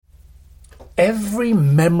Every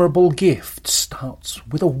memorable gift starts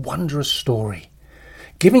with a wondrous story.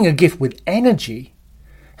 Giving a gift with energy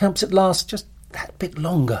helps it last just that bit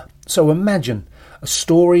longer. So imagine a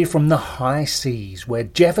story from the high seas where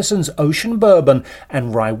Jefferson's ocean bourbon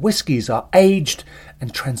and rye whiskies are aged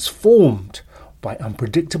and transformed by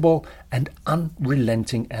unpredictable and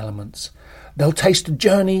unrelenting elements. They'll taste a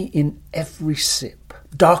journey in every sip,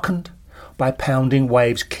 darkened by pounding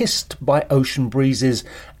waves, kissed by ocean breezes,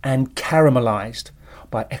 and caramelized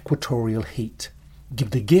by equatorial heat. Give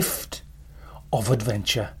the gift of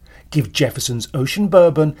adventure. Give Jefferson's Ocean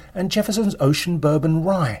Bourbon and Jefferson's Ocean Bourbon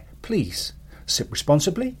Rye, please. Sip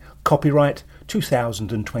responsibly. Copyright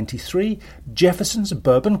 2023. Jefferson's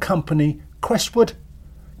Bourbon Company, Crestwood,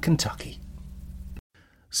 Kentucky.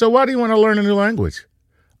 So why do you want to learn a new language?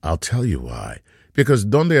 I'll tell you why. Because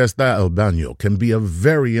 ¿Dónde está el baño? Can be a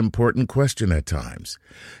very important question at times.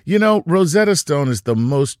 You know, Rosetta Stone is the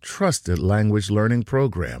most trusted language learning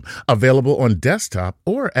program, available on desktop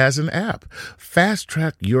or as an app.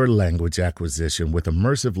 Fast-track your language acquisition with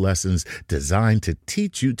immersive lessons designed to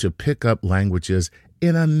teach you to pick up languages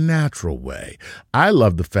in a natural way. I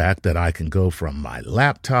love the fact that I can go from my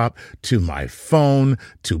laptop to my phone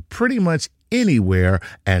to pretty much anywhere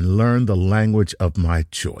and learn the language of my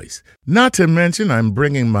choice. Not to mention, I'm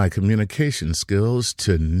bringing my communication skills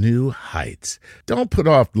to new heights. Don't put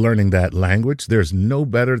off learning that language. There's no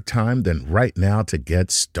better time than right now to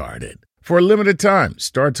get started. For a limited time,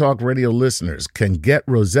 Star Talk Radio listeners can get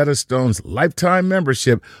Rosetta Stone's lifetime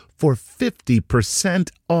membership for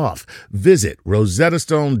 50% off. Visit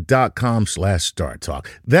rosettastone.com/StarTalk.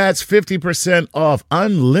 That's 50% off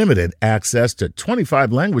unlimited access to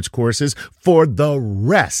 25 language courses for the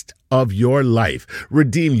rest of your life.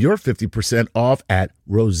 Redeem your 50% off at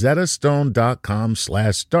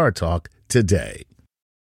rosettastone.com/StarTalk today.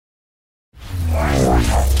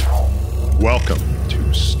 Welcome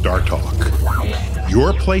to Star Talk,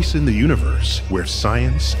 your place in the universe where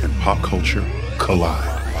science and pop culture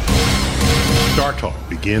collide. Star Talk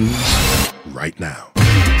begins right now.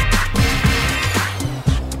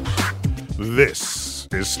 This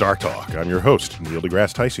is Star Talk. I'm your host, Neil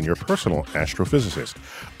deGrasse Tyson, your personal astrophysicist.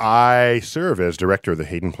 I serve as director of the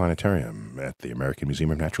Hayden Planetarium at the American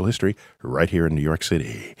Museum of Natural History right here in New York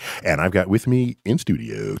City. And I've got with me in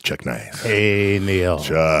studio, Chuck Nice. Hey, Neil.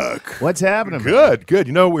 Chuck. What's happening? Good, good.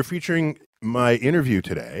 You know, we're featuring my interview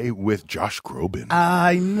today with Josh Groban.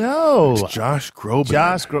 I know. It's Josh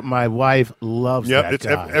Groban. My wife loves that it's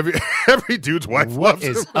guy. every dude's wife loves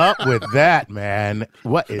him. What is up with that, man?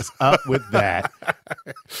 What is up with that?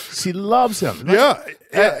 She loves him. Yeah.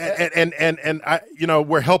 And I, you know,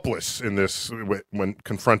 we're helpless in this when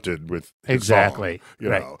confronted with his exactly. song, you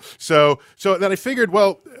know. So then I figured,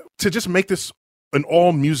 well, to just make this an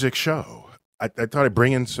all music show, I thought I'd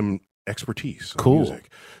bring in some expertise on music.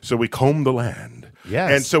 So we comb the land.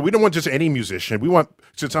 Yes. And so we don't want just any musician. We want,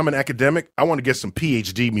 since I'm an academic, I want to get some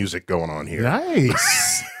PhD music going on here.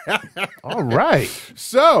 Nice. All right.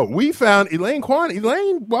 So we found Elaine Kwon.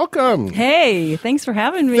 Elaine, welcome. Hey, thanks for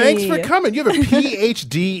having me. Thanks for coming. You have a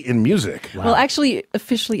PhD in music. Wow. Well, actually,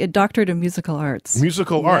 officially a doctorate of musical arts.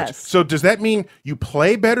 Musical arts. So does that mean you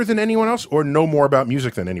play better than anyone else or know more about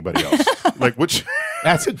music than anybody else? Like which?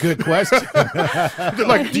 That's a good question.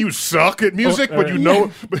 Like, do you suck at music, but you know?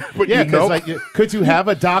 But yeah, you know? like, could you have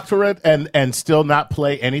a doctorate and still not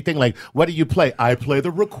play anything? Like, what do you play? I play the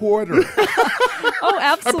recorder. Oh,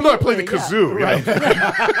 absolutely. I play the kazoo. Yeah. Right.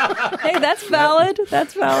 Hey, that's valid.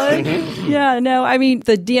 That's valid. Yeah, no, I mean,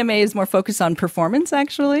 the DMA is more focused on performance,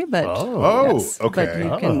 actually. But yes, okay. But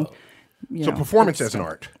you can, so performance as an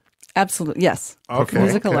art. Absolutely, yes. Okay.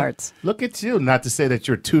 Musical arts. Look at you. Not to say that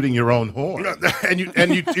you're tooting your own horn. And you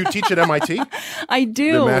teach at MIT? I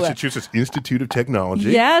do. The Massachusetts Institute of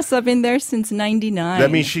Technology. Yes, I've been there since '99. That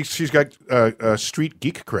means she's got street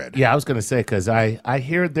geek cred. Yeah, I was going to say, because I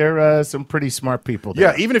hear there are some pretty smart people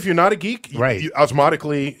there. Yeah, even if you're not a geek, right. you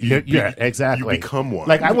osmotically, exactly. you become one.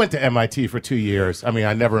 Like, I went to MIT for 2 years. I mean,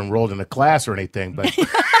 I never enrolled in a class or anything, but...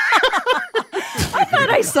 I thought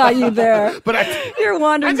I saw you there. But you're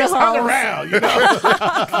wandering the halls. Hung around, you know.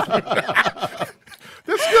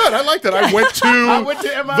 That's good. I like that. I went to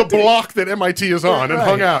MIT. The block that MIT is on and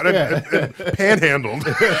hung out and panhandled.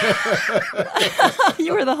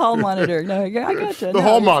 You were the hall monitor. No, I gotcha. The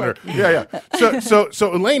hall monitor. Yeah.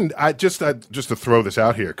 So Elaine, I just to throw this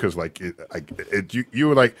out here because you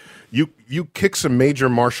were like, you kick some major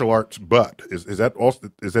martial arts butt. Is that also,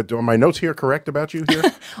 is that, are my notes here correct about you here?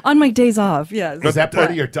 On my days off, yes. Is that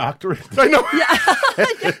part of your doctorate? I know.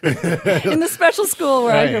 In the special school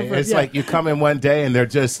where I come from. It's like you come in one day and they're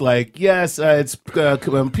just like, yes, it's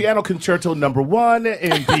piano concerto number 1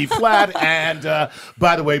 in B flat, and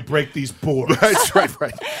by the way, break these boards.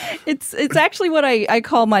 Right. It's actually what I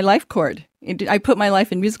call my life chord. I put my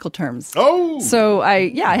life in musical terms. Oh, So I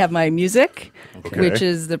have my music, Okay. which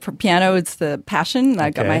is the piano. It's the passion.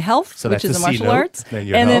 I've got Okay. my health, So which that's is the the C martial note, arts, then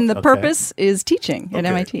your and then health, the okay. purpose is teaching at Okay.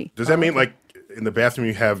 MIT. Does that mean like in the bathroom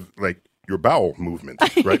you have like your bowel movement,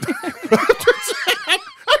 right? I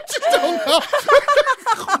just don't know.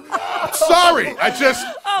 Sorry,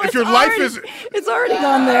 if your life is It's already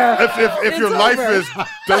gone there. if your It's life over.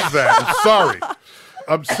 does that,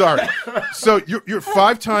 I'm sorry. So you're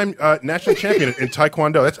 5-time national champion in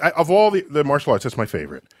Taekwondo. That's of all the martial arts, that's my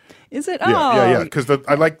favorite. Is it? Yeah. Because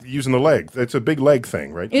I like using the leg. It's a big leg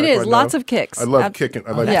thing, right? It is. Taekwondo. Lots of kicks. I love kicking.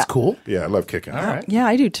 I like. Yeah. That's cool. Yeah, I love kicking. All right. Yeah,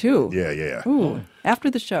 I do too. Yeah. Ooh, after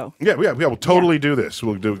the show. Yeah, we'll totally do this.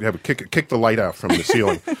 We'll have a kick the light out from the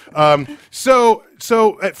ceiling.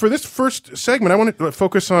 So for this first segment, I want to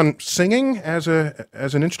focus on singing as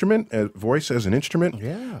an instrument, voice as an instrument.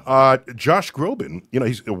 Yeah. Josh Groban,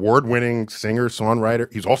 he's award-winning singer, songwriter.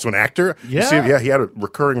 He's also an actor. You Yeah. see, he had a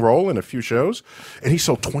recurring role in a few shows, and he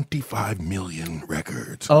sold 25 million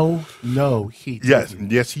records. Oh, no, he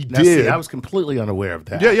didn't. Yes, he Now, did. see, I was completely unaware of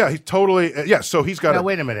that. Yeah, he totally. So he's got Now,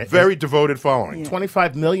 wait a minute. very devoted following.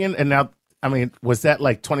 25 million, and now, I mean, was that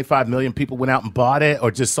like 25 million people went out and bought it,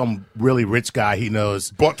 or just some really rich guy he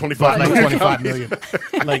knows Bought 25 like million 25 million?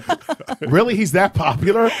 Like, really? He's that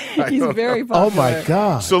popular? He's very popular. Oh, my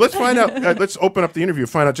God. So let's find out. Let's open up the interview.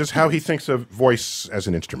 Find out just how he thinks of voice as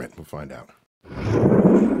an instrument. We'll find out.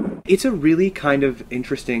 It's a really kind of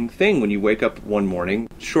interesting thing when you wake up one morning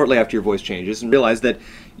shortly after your voice changes and realize that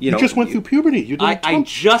You just went through puberty. You didn't. I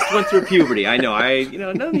just went through puberty. I know.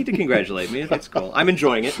 No need to congratulate me. It's cool. I'm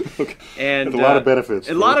enjoying it. And With a lot of benefits.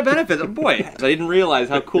 A lot of benefits. Oh, boy, I didn't realize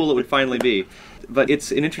how cool it would finally be. But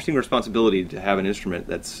it's an interesting responsibility to have an instrument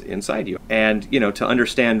that's inside you, and to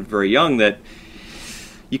understand very young that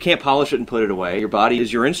you can't polish it and put it away. Your body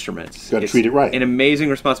is your instrument. Gotta treat it right. An amazing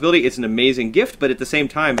responsibility. It's an amazing gift, but at the same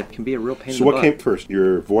time, it can be a real pain in the So butt. what came first,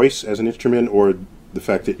 your voice as an instrument, or the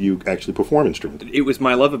fact that you actually perform instruments? It was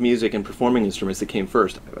my love of music and performing instruments that came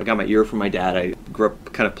first. I got my ear from my dad. I grew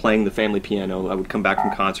up kind of playing the family piano. I would come back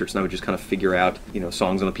from concerts and I would just kind of figure out,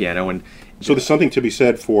 songs on the piano. And So there's something to be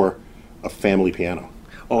said for a family piano.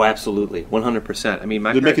 oh, absolutely, 100%. I mean,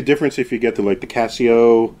 Does it make a difference if you get the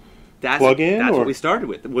Casio plug-in? That's or? what we started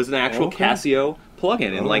with. It was an actual Okay. Casio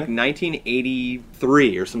plug-in in like Okay.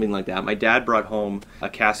 1983 or something like that. My dad brought home a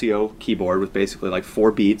Casio keyboard with basically like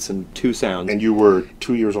 4 beats and 2 sounds. And you were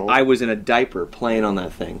 2 years old? I was in a diaper playing on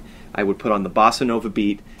that thing. I would put on the bossa nova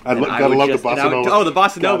beat. Gotta would love the just- and bossa I would- nova. Oh, the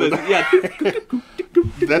bossa nova! Yeah,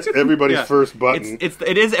 That's everybody's Yeah. first button.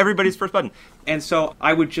 It is everybody's first button. And so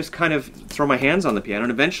I would just kind of throw my hands on the piano,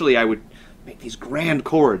 and eventually I would make these grand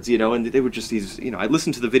chords, and they were just these, I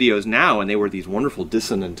listen to the videos now, and they were these wonderful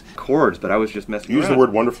dissonant chords, but I was just messing Use around. the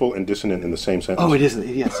word wonderful and dissonant in the same sentence. Oh, it isn't.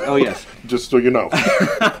 Yes. Oh, yes. Just so you know.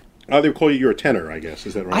 They would call you're a tenor, I guess.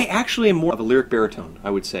 Is that I right? actually am more of a lyric baritone, I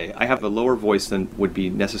would say. I have a lower voice than would be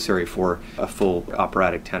necessary for a full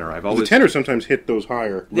operatic tenor. I've The always tenors sometimes hit those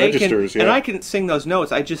higher registers. and I can sing those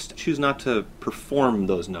notes. I just choose not to perform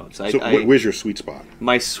those notes. So where's your sweet spot?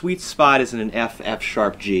 My sweet spot is in an F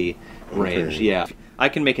sharp G range. Okay. Yeah, I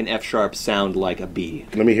can make an F sharp sound like a B.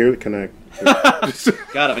 Let me hear it. Can I?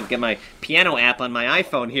 God, I can get my piano app on my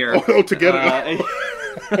iPhone here. Oh, to get it.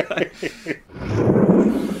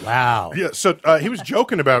 Wow. Yeah, so he was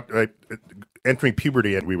joking about entering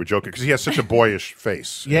puberty, and we were joking because he has such a boyish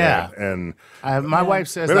face. Yeah. And My wife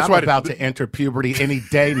says Maybe that's I'm why about to enter puberty any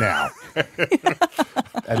day now.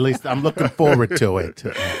 At least I'm looking forward to it.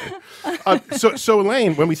 so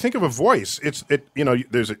Elaine, when we think of a voice,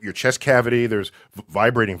 there's your chest cavity, there's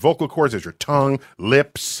vibrating vocal cords, there's your tongue,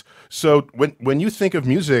 lips. So when you think of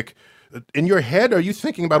music, in your head, are you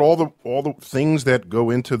thinking about all the things that go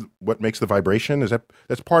into what makes the vibration?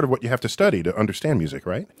 That's part of what you have to study to understand music,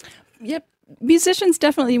 right? Yep. Musicians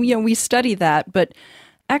definitely, we study that, but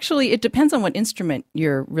actually it depends on what instrument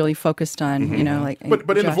you're really focused on, But in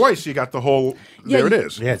the Josh. voice, you got the whole. There it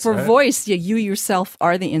is. Yeah, For voice, you yourself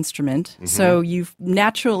are the instrument, so you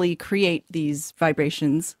naturally create these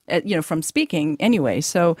vibrations, from speaking anyway.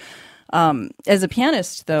 So, as a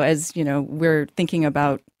pianist, though, as we're thinking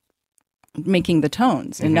about making the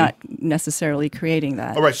tones and not necessarily creating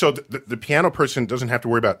that. All right, so the piano person doesn't have to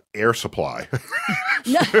worry about air supply,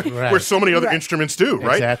 Right. where so many other instruments do,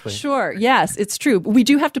 right? Exactly. Sure, yes, it's true. But we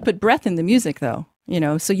do have to put breath in the music, though,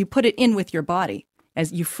 so you put it in with your body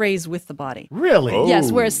as you phrase with the body. Really? Oh.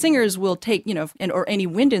 Yes, whereas singers will take, or any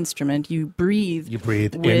wind instrument, you breathe. You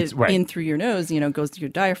breathe in through your nose, goes to your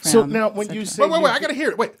diaphragm. So now when you say... Wait, I got to hear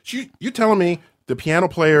it. Wait, you telling me the piano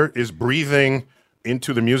player is breathing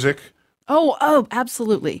into the music? Oh,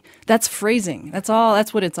 absolutely. That's phrasing.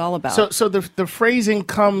 That's what it's all about. So the phrasing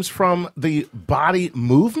comes from the body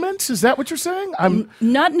movements? Is that what you're saying?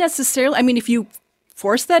 Not necessarily. I mean, if you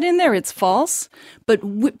force that in there, it's false. But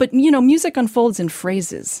music unfolds in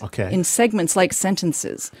phrases, in segments like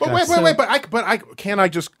sentences. But wait! But can't I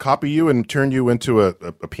just copy you and turn you into a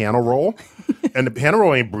piano roll? And the piano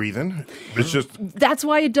roll ain't breathing. It's just that's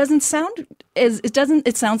why it doesn't sound as it doesn't.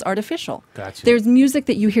 It sounds artificial. Gotcha. There's music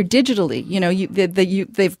that you hear digitally.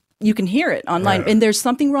 You can hear it online, and there's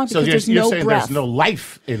something wrong because there's no saying breath. There's no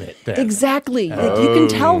life in it. Then. Exactly. You can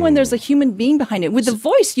tell when there's a human being behind it. With the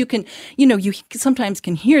voice, you can, you sometimes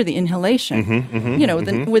can hear the inhalation.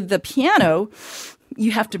 With the piano,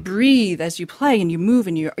 you have to breathe as you play and you move,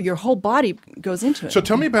 and your whole body goes into it. So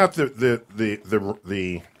tell me about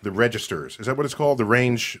the registers. Is that what it's called? The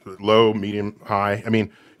range, low, medium, high. I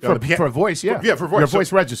mean. For a voice, yeah. For voice. Your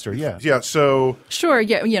voice register, yeah. Yeah, so... Sure,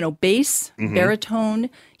 yeah, bass, baritone.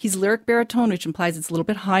 He's lyric baritone, which implies it's a little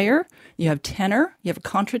bit higher. You have tenor, you have a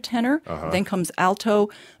contratenor. Then comes alto,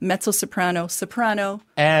 mezzo-soprano, soprano.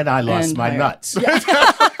 And I lost my higher. Nuts.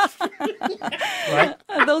 Right?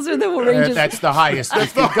 Those are the ranges. That's the highest you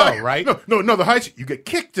can go, right? No, the highest, you get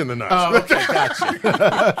kicked in the nuts. Oh, okay, gotcha.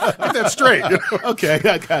 Get that straight. Okay,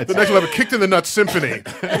 I got The you. next we'll have a kicked in the nuts symphony.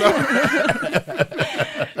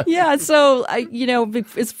 Yeah, so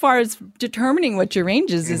as far as determining what your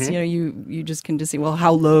range is, you just can just say, well,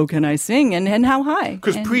 how low can I sing and how high?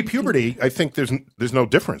 Because pre-puberty, I think there's no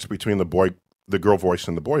difference between the girl voice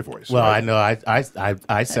and the boy voice. Well, right? I know.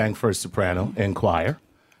 I sang for a soprano in choir.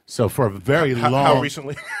 So for a very long... How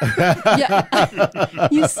recently? Yeah,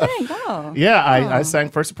 you sang. Oh, yeah, I sang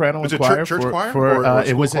for soprano Was in it choir. church choir? For, Or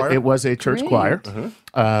it was choir? it was a church Great. choir,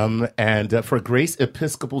 and for Grace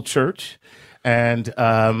Episcopal Church, and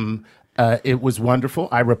it was wonderful.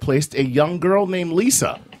 I replaced a young girl named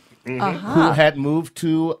Lisa, who had moved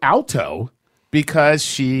to alto. Because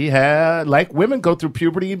she had, like women go through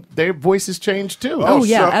puberty, their voices change too. Oh,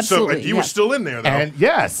 yeah, so absolutely. you were still in there, though. And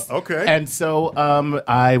yes. Okay. And so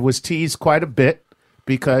I was teased quite a bit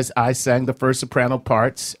because I sang the first soprano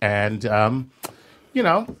parts. And, and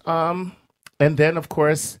then, of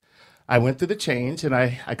course, I went through the change and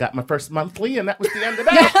I got my first monthly, and that was the end of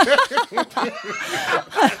that.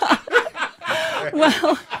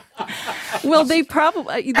 Well, they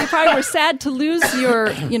probably were sad to lose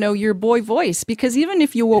your boy voice, because even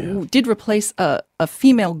if you did replace a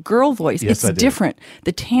female girl voice, Yes, it's different.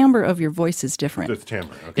 The timbre of your voice is different. The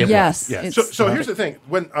timbre. Okay. Yes. Yes. So here's the thing.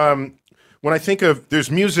 When I think of, there's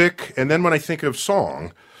music, and then when I think of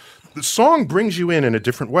song, the song brings you in a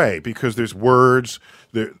different way because there's words.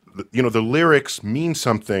 The lyrics mean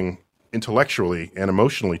something intellectually and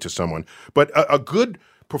emotionally to someone. But a good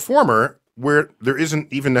performer, where there isn't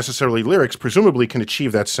even necessarily lyrics, presumably can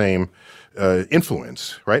achieve that same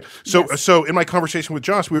influence, right? So in my conversation with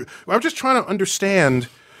Josh, I was just trying to understand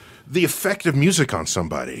the effect of music on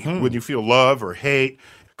somebody when you feel love or hate,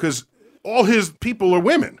 because all his people are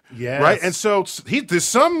women, right? And so there's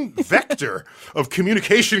some vector of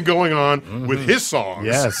communication going on with his songs.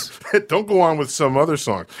 Yes. Don't go on with some other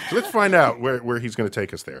song. So let's find out where he's going to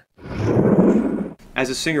take us there. As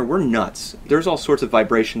a singer, we're nuts. There's all sorts of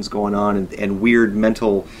vibrations going on and weird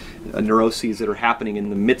mental neuroses that are happening in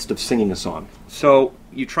the midst of singing a song. So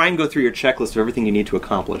you try and go through your checklist of everything you need to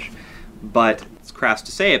accomplish. But it's crass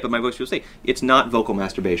to say it, but my voice will say, it's not vocal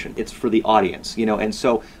masturbation. It's for the audience, And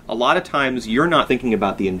so a lot of times you're not thinking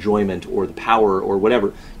about the enjoyment or the power or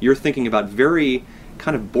whatever. You're thinking about very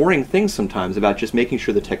kind of boring things sometimes, about just making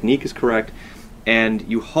sure the technique is correct. And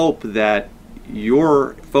you hope that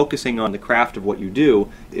you're focusing on the craft of what you do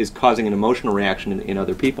is causing an emotional reaction in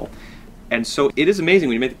other people. And so it is amazing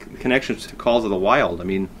when you make the connections to Calls of the Wild. I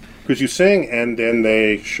mean, Because you sing and then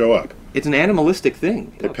they show up. it's an animalistic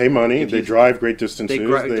thing. They pay money, they drive great distances. They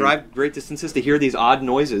drive great distances to hear these odd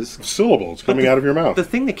noises. Syllables coming out of your mouth. The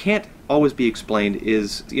thing that can't always be explained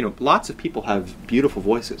is, lots of people have beautiful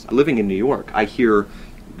voices. Living in New York, I hear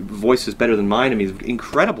voices better than mine. I mean,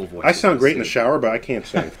 incredible voices. I sound great in the shower, but I can't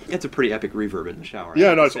sing. It's a pretty epic reverb in the shower.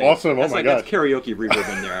 Yeah, no, it's awesome. That's oh my God. That's karaoke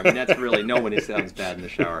reverb in there. I mean, that's really, no one sounds bad in the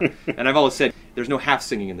shower. And I've always said, there's no half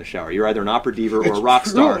singing in the shower. You're either an opera diva or a rock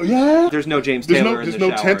star. Yeah. There's no James Taylor in the shower. There's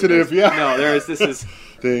no tentative, No, this is...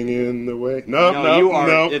 Thing in the way.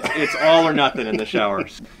 No. It's all or nothing in the shower.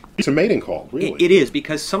 It's a mating call, really. It is,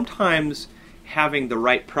 because sometimes having the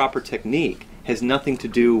right proper technique has nothing to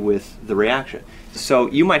do with the reaction. So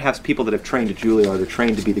you might have people that have trained at Juilliard or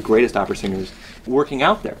trained to be the greatest opera singers working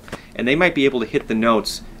out there, and they might be able to hit the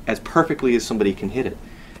notes as perfectly as somebody can hit it.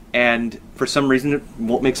 And for some reason, it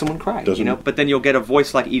won't make someone cry. But then you'll get a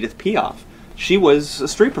voice like Edith Piaf. She was a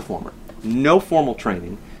street performer, no formal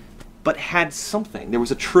training, but had something. There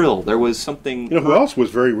was a trill. There was something. Who else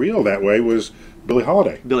was very real that way was Billie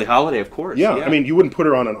Holiday. Billie Holiday, of course. Yeah, I mean, you wouldn't put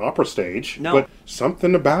her on an opera stage, but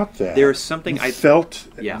something about that. There's something I felt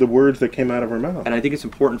the words that came out of her mouth. And I think it's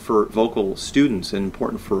important for vocal students and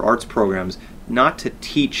important for arts programs not to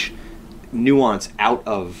teach nuance out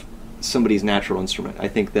of somebody's natural instrument. I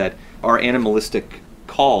think that our animalistic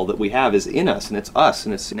call that we have is in us, and it's us,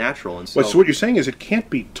 and it's natural. And so what you're saying is it can't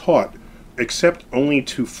be taught except only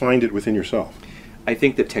to find it within yourself. I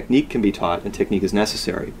think that technique can be taught, and technique is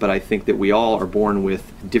necessary, but I think that we all are born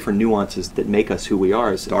with different nuances that make us who we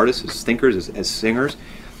are as artists, as thinkers, as singers.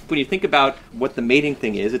 When you think about what the mating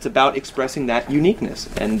thing is, it's about expressing that uniqueness,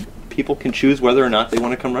 and people can choose whether or not they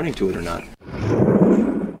want to come running to it or not.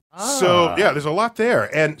 So, there's a lot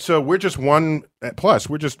there. And so we're just one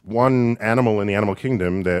animal in the animal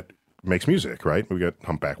kingdom that makes music, right? We got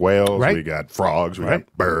humpback whales, we got frogs, we got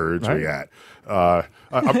birds, we got...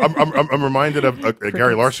 I'm reminded of a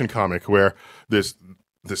Gary Larson comic where this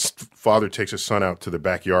father takes his son out to the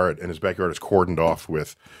backyard, and his backyard is cordoned off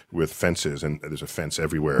with fences, and there's a fence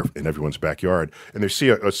everywhere in everyone's backyard. And they see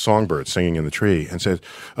a songbird singing in the tree and says,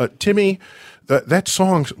 Timmy, that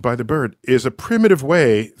song by the bird is a primitive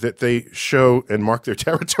way that they show and mark their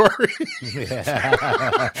territory.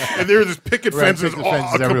 And there are these picket fences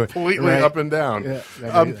completely up and down. Yeah,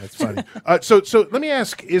 that's funny. So let me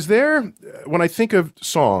ask, is there, when I think of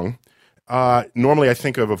song, normally I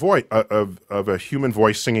think of a voice of a human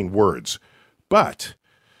voice singing words, but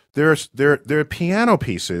there are piano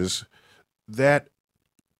pieces that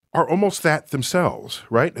are almost that themselves,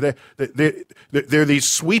 right? They're these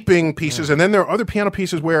sweeping pieces, and then there are other piano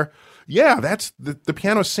pieces where, that's the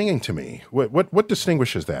piano's singing to me. What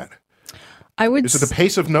distinguishes that? Is it the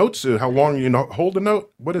pace of notes? How long you hold a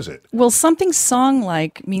note? What is it? Well, something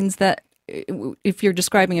song-like means that if you're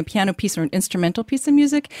describing a piano piece or an instrumental piece of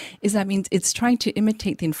music, that means it's trying to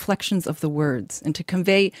imitate the inflections of the words and to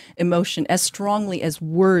convey emotion as strongly as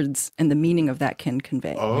words and the meaning of that can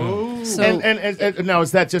convey. Oh, so, and now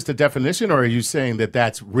is that just a definition, or are you saying that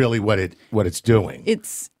that's really what it's doing?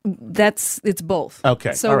 It's both.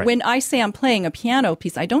 Okay. So when I say I'm playing a piano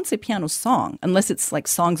piece, I don't say piano song unless it's like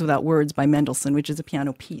Songs Without Words by Mendelssohn, which is a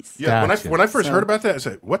piano piece. Yeah. Gotcha. When I first heard about that, I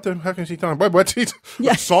said, "What the heck is he talking about? What's a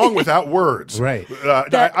song without words?" Right.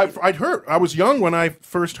 I was young when I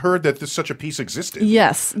first heard that such a piece existed.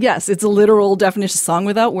 Yes. It's a literal definition, song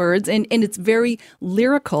without words, and it's very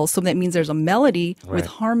lyrical. So that means there's a melody with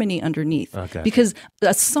harmony underneath. Okay. Because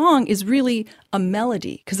a song is really a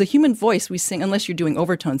melody. Because the human voice we sing, unless you're doing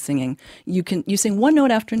overtone singing, you sing one note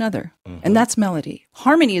after another, and that's melody.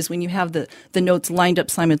 Harmony is when you have the notes lined up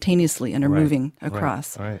simultaneously and are moving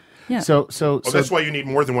across. Right. Yeah. So that's why you need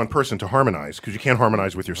more than one person to harmonize, because you can't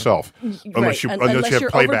harmonize with yourself unless you have you're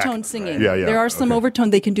playback. Overtone singing. Yeah. There are some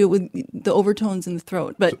overtone they can do it with the overtones in the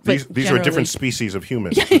throat, but these are different species of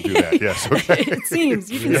humans who do that. Yes. Okay. It seems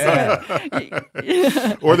you can say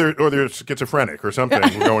it. Or they're schizophrenic or something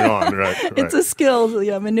going on. Right. It's a skill,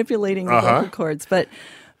 manipulating the vocal cords, but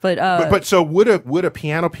so would a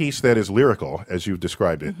piano piece that is lyrical, as you've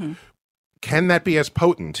described it, can that be as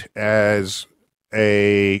potent as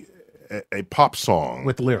a pop song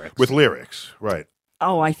with lyrics? With lyrics, right?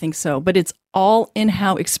 Oh, I think so. But it's all in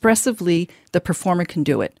how expressively the performer can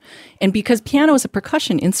do it. And because piano is a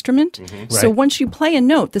percussion instrument, so once you play a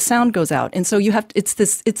note, the sound goes out. And so you have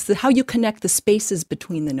to, how you connect the spaces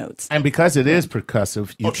between the notes. And because it is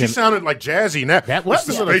percussive, she sounded like jazzy now. What's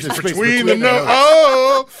the space between the notes?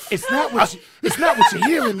 Oh! It's not what you're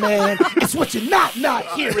hearing, man. It's what you're not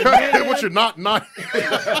hearing, man. What you're not.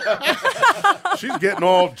 She's getting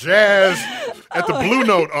all jazz at the blue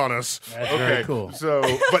note on us. That's very cool.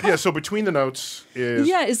 So between the notes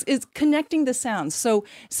is connecting the sounds. So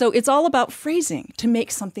it's all about phrasing to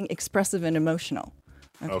make something expressive and emotional.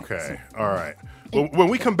 Okay. All right. Well, when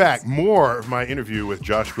we come back, more of my interview with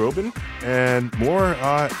Josh Groban and more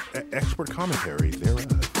expert commentary thereof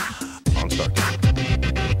on Star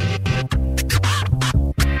Trek.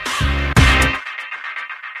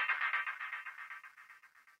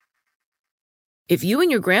 If you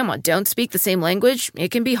and your grandma don't speak the same language,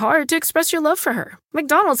 it can be hard to express your love for her.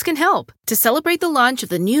 McDonald's can help. To celebrate the launch of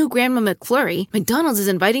the new Grandma McFlurry, McDonald's is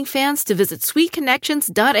inviting fans to visit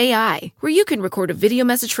sweetconnections.ai, where you can record a video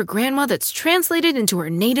message for grandma that's translated into her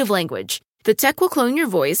native language. The tech will clone your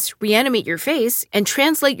voice, reanimate your face, and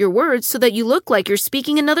translate your words so that you look like you're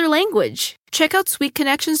speaking another language. Check out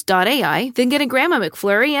sweetconnections.ai, then get a Grandma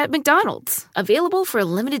McFlurry at McDonald's. Available for a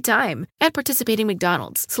limited time at participating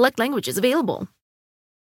McDonald's. Select languages available.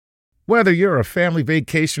 Whether you're a family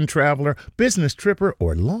vacation traveler, business tripper,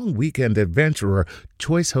 or long weekend adventurer,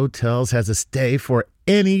 Choice Hotels has a stay for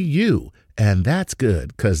any you. And that's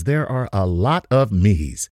good, because there are a lot of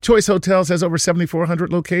me's. Choice Hotels has over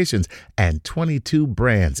 7,400 locations and 22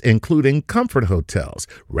 brands, including Comfort Hotels,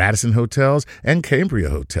 Radisson Hotels, and Cambria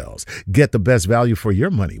Hotels. Get the best value for your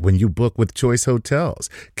money when you book with Choice Hotels.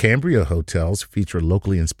 Cambria Hotels feature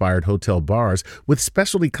locally inspired hotel bars with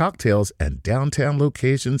specialty cocktails and downtown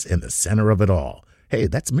locations in the center of it all. Hey,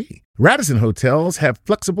 that's me. Radisson Hotels have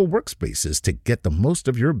flexible workspaces to get the most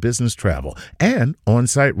of your business travel and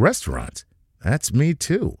on-site restaurants. That's me,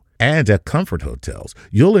 too. And at Comfort Hotels,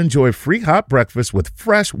 you'll enjoy free hot breakfast with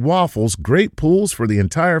fresh waffles, great pools for the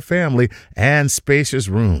entire family, and spacious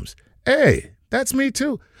rooms. Hey, that's me,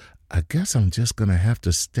 too. I guess I'm just going to have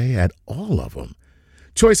to stay at all of them.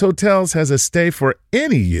 Choice Hotels has a stay for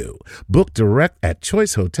any you. Book direct at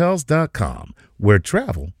choicehotels.com, where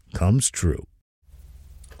travel comes true.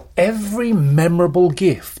 Every memorable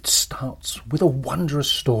gift starts with a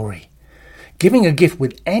wondrous story. Giving a gift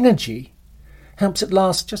with energy helps it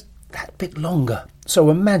last just that bit longer. So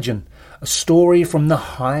imagine a story from the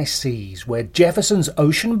high seas where Jefferson's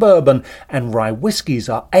ocean bourbon and rye whiskies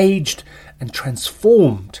are aged and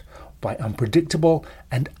transformed by unpredictable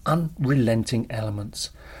and unrelenting elements.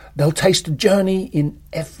 They'll taste a journey in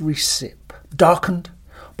every sip, darkened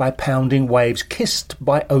by pounding waves, kissed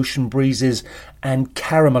by ocean breezes, and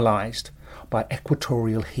caramelized by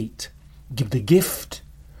equatorial heat. Give the gift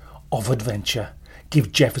of adventure.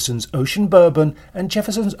 Give Jefferson's Ocean Bourbon and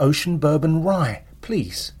Jefferson's Ocean Bourbon Rye.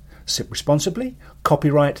 Please sip responsibly.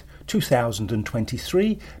 Copyright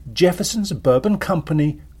 2023, Jefferson's Bourbon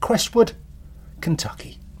Company, Crestwood,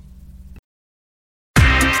 Kentucky.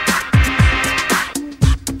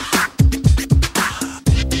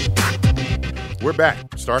 We're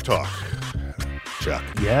back. Star Talk. Chuck.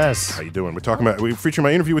 Yes. How you doing? We're featuring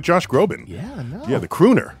my interview with Josh Groban. Yeah, I know. Yeah, the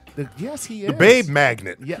crooner. Yes, he is. The babe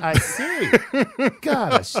magnet. Yeah, I see.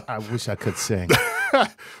 Gosh, I wish I could sing.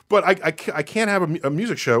 But I can't have a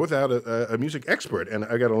music show without a music expert. And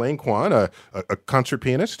I got Elaine Kwon, a concert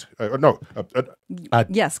pianist.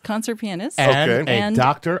 Yes, concert pianist. And a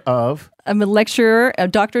doctor of... I'm a lecturer, a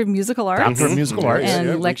doctor of musical arts. Doctor of musical arts.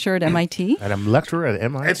 And lecturer at MIT. And I'm lecturer at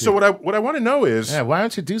MIT. And so what I want to know is... Yeah, why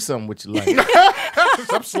don't you do something with your life?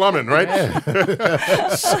 Stop slumming, right? Yeah.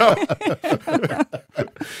 So,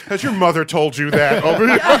 has your mother told you that?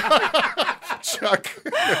 Chuck.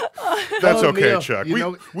 That's okay, Neil, Chuck.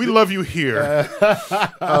 We love you here.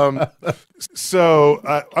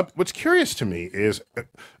 What's curious to me is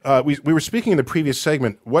we were speaking in the previous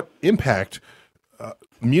segment what impact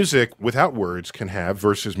music without words can have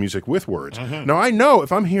versus music with words. Mm-hmm. Now, I know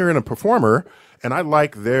if I'm hearing a performer and I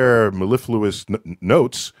like their mellifluous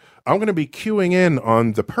notes, I'm going to be cueing in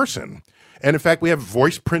on the person. And in fact, we have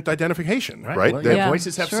voice print identification, right? Well,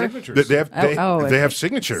 voices have signatures. They have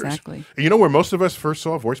signatures. Exactly. You know where most of us first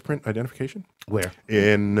saw voice print identification? Where?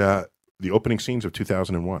 In the opening scenes of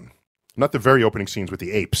 2001. Not the very opening scenes with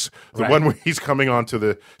the apes. The one where he's coming onto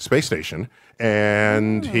the space station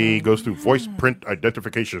and he goes through voice print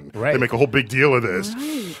identification. Right. They make a whole big deal of this.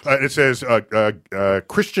 Right. It says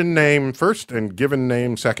Christian name first and given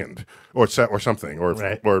name second, or something,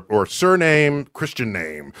 or surname Christian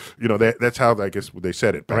name. You know, that's how I guess they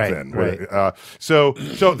said it back then. Right. So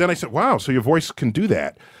then I said, wow, so your voice can do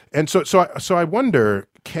that. And so I wonder,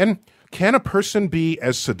 can a person be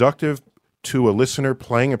as seductive to a listener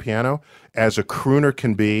playing a piano as a crooner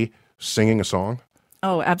can be singing a song?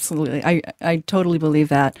 Oh, absolutely. I totally believe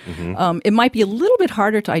that. Mm-hmm. It might be a little bit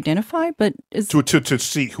harder to identify, but to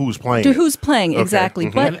see who's playing. Who's playing, okay. Exactly.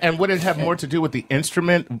 Mm-hmm. And would it have more to do with the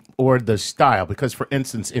instrument or the style? Because, for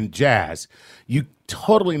instance, in jazz, you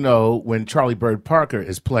totally know when Charlie Bird Parker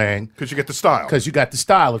is playing. Because you get the style. Because you got the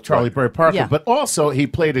style of Charlie Bird Parker. Yeah. But also, he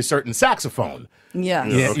played a certain saxophone. Yeah.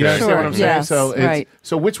 You understand what I'm saying? Yes, so,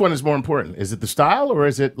 so which one is more important? Is it the style or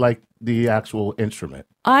is it like the actual instrument?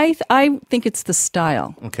 I think it's the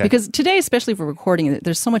style. Okay. Because today, especially for recording,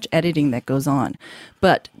 there's so much editing that goes on.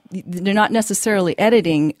 But they're not necessarily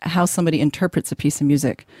editing how somebody interprets a piece of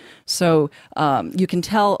music. So you can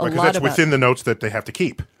tell a lot about... Because that's within the notes that they have to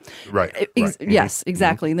keep. Right. Yes,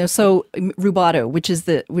 exactly. And so rubato, which is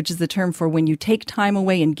the term for when you take time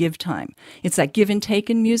away and give time. It's that give and take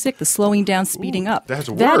in music, the slowing down, speeding up. That's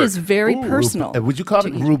a That word. is very personal. Would you call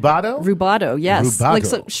it rubato? Rubato, yes. Rubato. Like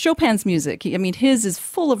so Chopin's music. His is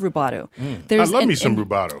full of rubato. I love me some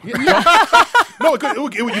rubato. No,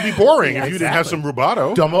 it would be boring if you didn't have some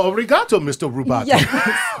rubato. Domo arigato, Mr. Rubato. Yes.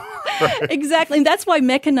 Exactly. And that's why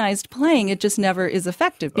mechanized playing, it just never is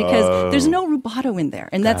effective because there's no rubato in there.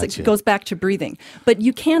 And it goes back to breathing. But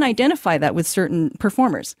you can identify that with certain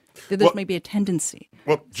performers. There's maybe a tendency.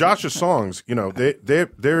 Well, Josh's songs,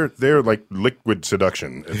 they're like liquid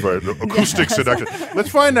seduction, acoustic seduction. Let's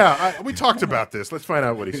find out. We talked about this. Let's find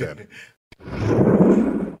out what he said.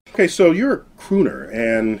 Okay, so you're a crooner,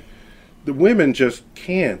 and the women just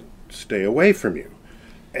can't stay away from you.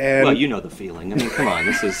 And Well, you know the feeling. I mean, come on.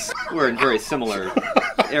 We're in very similar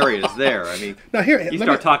areas there. I mean, now here, you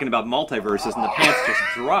start talking about multiverses and the pants just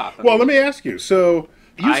drop. Well, let me ask you. So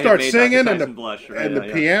you I start have made singing, Dr. and Tyson blush, right? the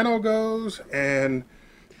piano goes, and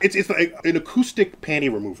it's like an acoustic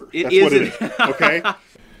panty remover. That's is what it is. Okay.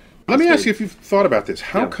 Let me ask you if you've thought about this.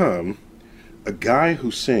 How come a guy who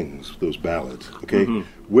sings those ballads, okay,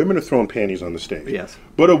 women are throwing panties on the stage. Yes.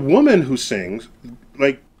 But a woman who sings,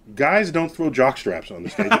 like, guys don't throw jock straps on the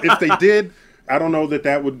stage. If they did, I don't know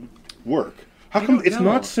that would work. How come it's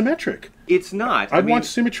not symmetric? It's not. I want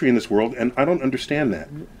symmetry in this world, and I don't understand that.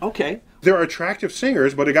 Okay. There are attractive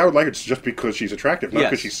singers, but a guy would like it just because she's attractive, not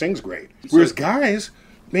because she sings great. So, Whereas guys,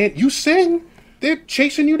 man, you sing, they're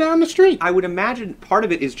chasing you down the street. I would imagine part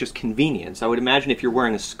of it is just convenience. I would imagine if you're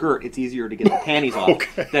wearing a skirt, it's easier to get the panties off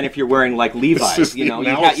than if you're wearing like Levi's. You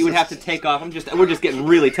would have to take off. We're just getting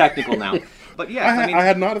really technical now. But yeah, I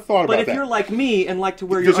had not thought about that. But if you're like me and like to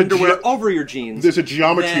wear your underwear over your jeans, there's a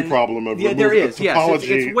geometry problem of there is. Yes,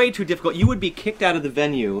 it's way too difficult. You would be kicked out of the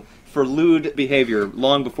venue for lewd behavior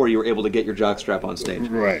long before you were able to get your jockstrap on stage.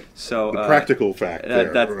 Right. So the practical fact.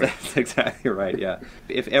 That's exactly right. Yeah.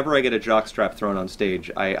 If ever I get a jockstrap thrown on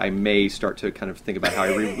stage, I may start to kind of think about how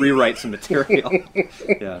I rewrite some material.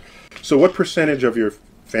 Yeah. So, what percentage of your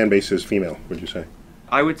fan base is female? Would you say?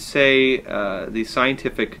 I would say the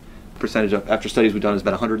scientific percentage after studies we've done is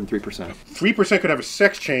about 103%. 3% could have a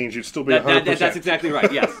sex change; you'd still be 100%. That's exactly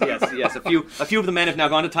right. Yes. A few of the men have now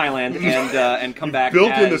gone to Thailand and come back.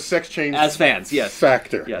 Built in the sex change as fans. Yes.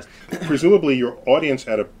 Factor. Yes. Presumably, your audience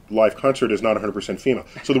at a live concert is not 100% female,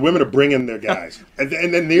 so the women are bringing their guys, and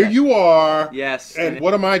then there you are. Yes. And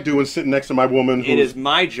what am I doing sitting next to my woman? It is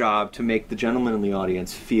my job to make the gentlemen in the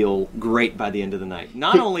audience feel great by the end of the night.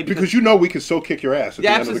 Not only because you know we can so kick your ass at the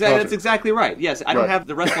end of the concert. That's exactly right. Yes, I don't have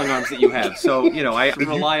the wrestling arms that you have, so I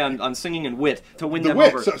rely on singing and wit to win them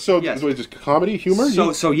over. So is it comedy, humor?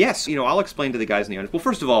 So yes, I'll explain to the guys in the audience. Well,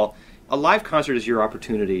 first of all, a live concert is your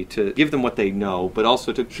opportunity to give them what they know, but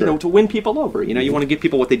also to to win people over. You want to give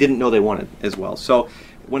people what they didn't know they wanted as well. So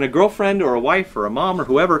when a girlfriend or a wife or a mom or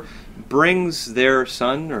whoever brings their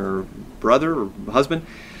son or brother or husband,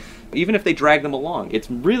 even if they drag them along,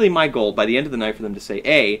 it's really my goal by the end of the night for them to say,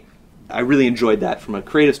 A, I really enjoyed that from a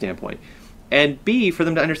creative standpoint. And B, for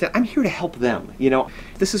them to understand, I'm here to help them.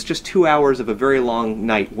 This is just 2 hours of a very long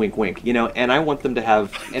night, wink, wink, and I want them to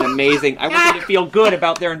have an amazing, I want them to feel good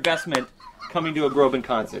about their investment coming to a Groban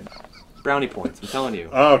concert. Brownie points, I'm telling you.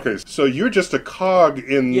 Oh, okay, so you're just a cog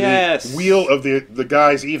in the wheel of the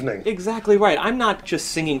guy's evening. Exactly right. I'm not just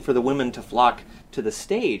singing for the women to flock to the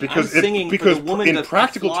stage. Because I'm singing for the woman in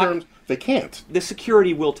practical terms, they can't. The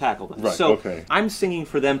security will tackle them. Right, so okay. I'm singing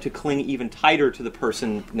for them to cling even tighter to the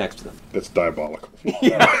person next to them. That's diabolical.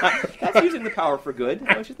 Yeah, that's using the power for good,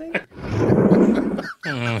 don't you think?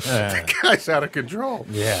 The guy's out of control.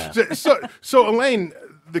 Yeah. So Elaine,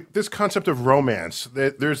 this concept of romance,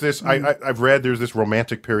 there's this, I've read there's this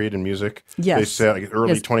romantic period in music. Yes. They say like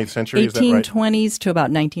early 20th century, is that right? 1820s to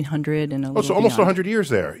about 1900 and a little so almost beyond. 100 years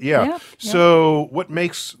there. Yeah. So what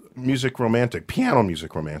makes music romantic, piano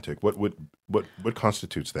music romantic? What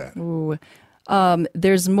constitutes that? Ooh.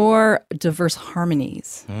 There's more diverse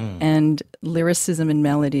harmonies and lyricism and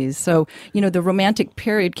melodies. So, the romantic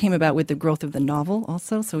period came about with the growth of the novel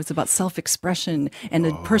also. So it's about self-expression and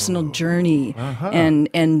a personal journey and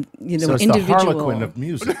so it's individual. the Harlequin of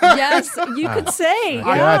music. Yes, you could say.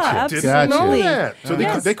 Gotcha. Didn't know that. So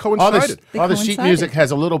they coincided. All the sheet music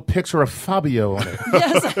has a little picture of Fabio on it.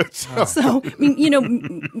 Yes. So,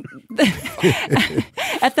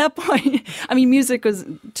 at that point, music was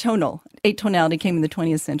tonal. Atonality came in the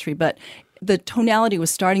 20th century, but the tonality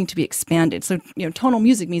was starting to be expanded. So, tonal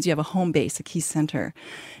music means you have a home base, a key center.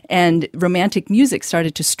 And romantic music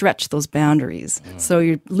started to stretch those boundaries. So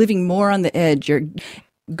you're living more on the edge. You're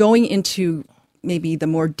going into maybe the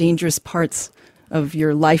more dangerous parts of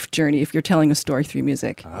your life journey if you're telling a story through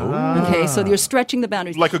music. Okay, so you're stretching the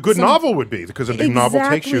boundaries. Like a good novel would be, because a good novel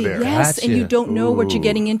takes you there. Yes, Gotcha. and you don't know what you're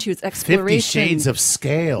getting into. It's 50 exploration. Shades of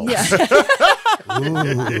Scale. Yeah.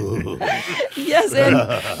 Yes,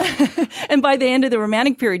 and by the end of the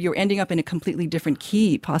Romantic period, you're ending up in a completely different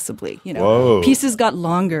key, possibly. Whoa. Pieces got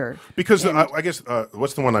longer. Because I guess,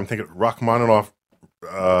 what's the one I'm thinking? Rachmaninoff,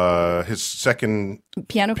 his second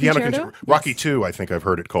Piano concerto? Rocky II, I think I've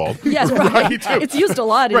heard it called. Yes, Rocky right. II. It's used a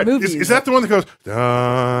lot in Right. movies. Is that the one that goes,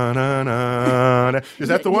 da, na, na, na? Is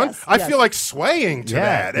that the one? Yes, I yes. feel like swaying to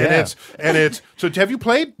Yeah, that. yeah. And it's, so have you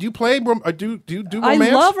played, do you do I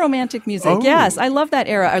romance? love romantic music. Oh. Yes, I love that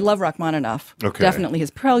era. I love Rachmaninoff. Okay. Definitely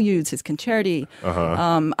his preludes, his concerti.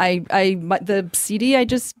 The CD I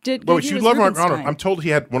just did. Well, gave you you was love Rubinstein. Rachmaninoff. I'm told he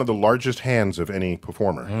had one of the largest hands of any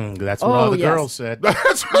performer. That's what all the yes. girls said.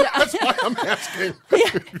 That's why I'm asking.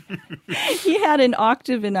 He had an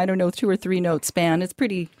octave in, I don't know, 2 or 3 note span. It's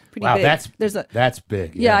pretty Wow, big. that's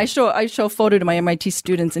big. Yeah, I show a photo to my MIT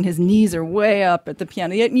students, and his knees are way up at the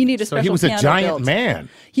piano. You need a So special he was a piano giant built. man.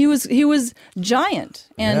 He was giant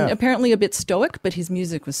and Yeah. apparently a bit stoic, but his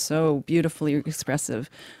music was so beautifully expressive,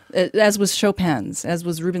 as was Chopin's, as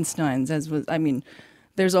was Rubinstein's,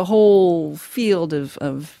 there's a whole field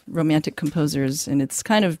of romantic composers, and it's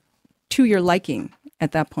kind of to your liking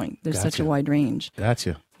at that point. There's such a wide range.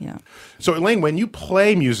 Gotcha. Yeah. So, Elaine, when you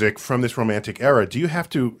play music from this romantic era, do you have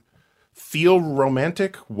to feel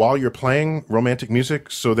romantic while you're playing romantic music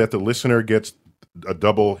so that the listener gets a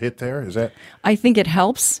double hit there? Is that? I think it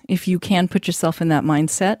helps if you can put yourself in that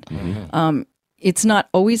mindset. Mm-hmm. It's not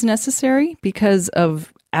always necessary because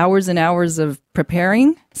of hours and hours of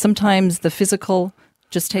preparing. Sometimes the physical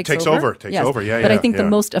just takes over. Takes over. Yeah, But yeah, I think yeah. the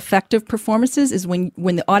most effective performances is when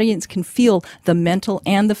the audience can feel the mental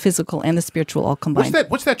and the physical and the spiritual all combined.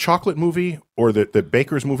 What's that chocolate movie or the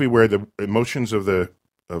Baker's movie where the emotions of the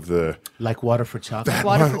Like Water for Chocolate.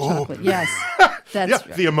 Water for chocolate, yes. That's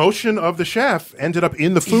right. the emotion of the chef ended up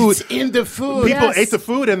in the food. It's in the food. People Yes. ate the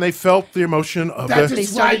food and they felt the emotion of That the. is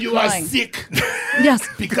They why started you are crying. sick. Yes.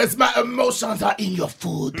 Because my emotions are in your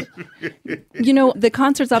food. The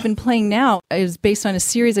concerts I've been playing now is based on a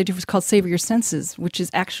series I do called Savor Your Senses, which is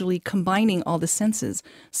actually combining all the senses.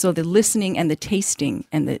 So the listening and the tasting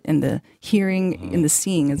and the hearing and the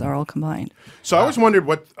seeing are all combined. So I always wondered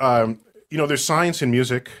what. There's science in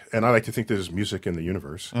music, and I like to think there's music in the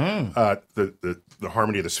universe. The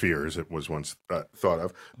harmony of the spheres, it was once thought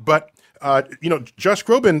of. But Josh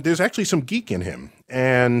Groban, there's actually some geek in him.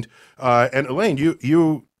 And Elaine,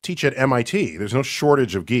 you teach at MIT. There's no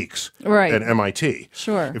shortage of geeks Right. at MIT.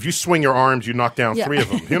 Sure. If you swing your arms, you knock down 3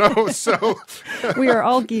 of them. So We are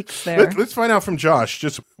all geeks there. let's find out from Josh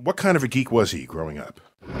just what kind of a geek was he growing up.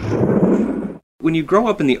 When you grow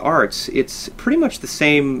up in the arts, it's pretty much the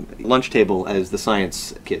same lunch table as the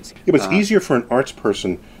science kids. Yeah, but it's easier for an arts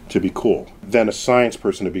person to be cool than a science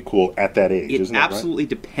person to be cool at that age, It isn't it? Right? absolutely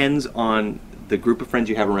depends on the group of friends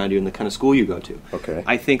you have around you and the kind of school you go to. Okay.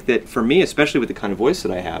 I think that for me, especially with the kind of voice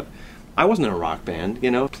that I have, I wasn't in a rock band,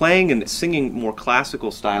 Playing and singing more classical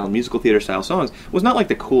style and musical theater style songs was not like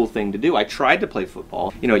the cool thing to do. I tried to play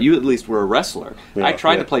football. You at least were a wrestler. Yeah, I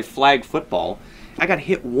tried yeah. to play flag football. I got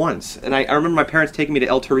hit once, and I remember my parents taking me to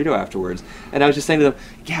El Torito afterwards, and I was just saying to them,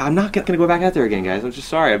 yeah, I'm not going to go back out there again, guys. I'm just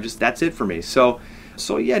sorry. That's it for me. So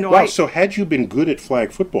yeah, no, Wow, so had you been good at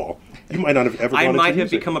flag football, you might not have ever gone I into might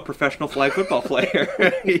have music. become a professional flag football player.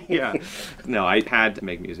 Yeah. No, I had to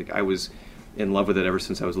make music. I was in love with it ever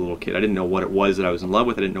since I was a little kid. I didn't know what it was that I was in love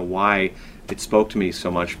with. I didn't know why it spoke to me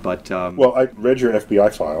so much, but... Well, I read your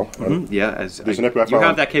FBI file. yeah, There's an FBI you file.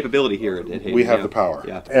 have that capability here at Hayden. We have yeah. the power.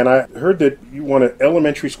 Yeah. And I heard that you won an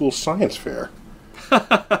elementary school science fair.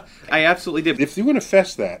 I absolutely did. If you want to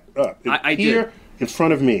fess that up, I here did. in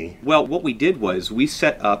front of me. Well, what we did was we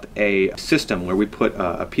set up a system where we put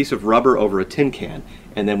a piece of rubber over a tin can,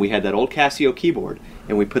 and then we had that old Casio keyboard,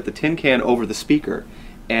 and we put the tin can over the speaker,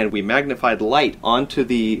 and we magnified light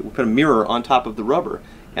we put a mirror on top of the rubber,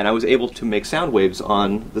 and I was able to make sound waves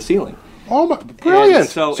on the ceiling. Oh my, brilliant!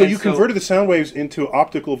 So you converted the sound waves into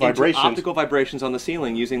optical vibrations. Into optical vibrations on the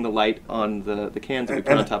ceiling using the light on the cans that we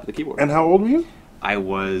put on top of the keyboard. And how old were you? I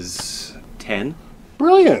was 10.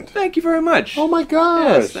 Brilliant! Thank you very much. Oh my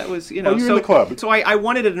gosh! Yes, that was, Oh, you're so, in the club. So I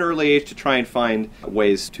wanted at an early age to try and find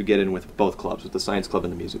ways to get in with both clubs, with the science club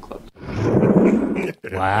and the music club.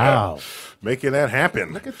 Wow. Making that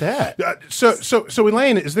happen. Look at that. So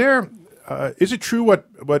Elaine, is it true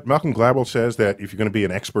what Malcolm Gladwell says, that if you're going to be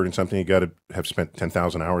an expert in something, you got to have spent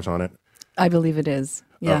 10,000 hours on it? I believe it is.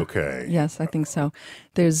 Yeah. Okay. Yes, I think so.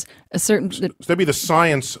 There's a certain... So that'd be the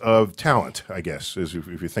science of talent, I guess, if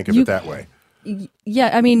you think of it that way.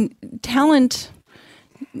 Yeah, I mean, talent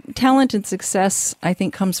talent and success, I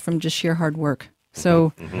think, comes from just sheer hard work.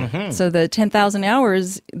 So, so the 10,000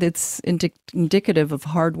 hours, that's indicative of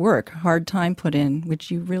hard work, hard time put in,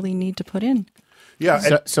 which you really need to put in.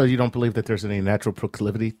 Yeah. So you don't believe that there's any natural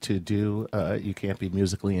proclivity to do, you can't be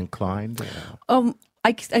musically inclined?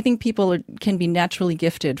 I think people can be naturally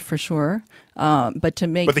gifted for sure, but to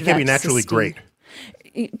make But they can't be that naturally great.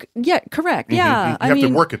 Yeah, correct. Yeah, You have to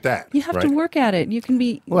work at that. You have right? to work at it. You can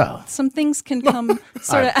be. Well, some things can come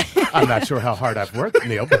sort of. I'm not sure how hard I've worked,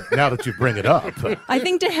 Neil, but now that you bring it up, I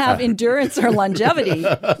think to have endurance or longevity.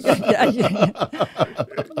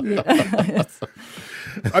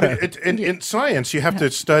 I mean, in science, you have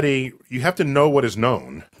to study. You have to know what is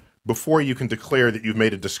known before you can declare that you've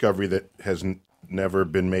made a discovery that has never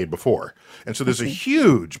been made before. And so there's a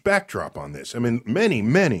huge backdrop on this. I mean, many,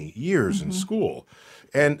 many years in school.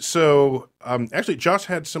 And so actually, Josh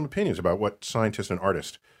had some opinions about what scientists and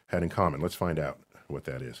artists had in common. Let's find out what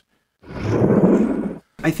that is.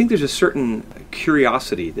 I think there's a certain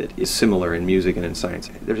curiosity that is similar in music and in science.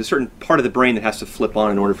 There's a certain part of the brain that has to flip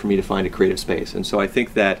on in order for me to find a creative space. And so I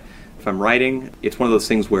think that if I'm writing, it's one of those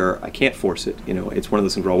things where I can't force it. You know, it's one of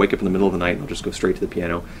those things where I'll wake up in the middle of the night and I'll just go straight to the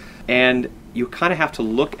piano. And you kind of have to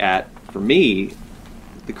look at, for me,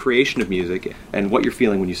 the creation of music and what you're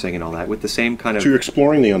feeling when you sing and all that with the same kind of... So you're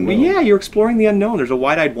exploring the unknown. Well, yeah, you're exploring the unknown. There's a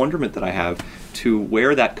wide-eyed wonderment that I have to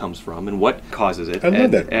where that comes from and what causes it. I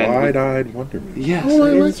love that. Wide-eyed wonderment. Yes,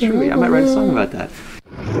 it's true. I might write a song about that.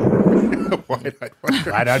 Wide-eyed wonderment.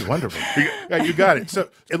 Wide-eyed wonderment. You got it. So,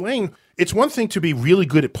 Elaine, it's one thing to be really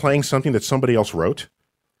good at playing something that somebody else wrote,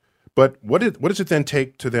 but what does it then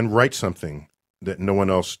take to then write something that no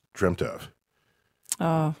one else dreamt of?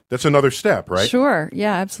 Oh, that's another step, right? Sure.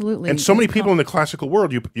 Yeah, absolutely. And so many people in the classical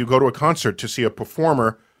world, you go to a concert to see a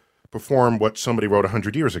performer perform what somebody wrote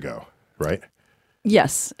 100 years ago, right?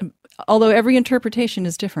 Yes. Although every interpretation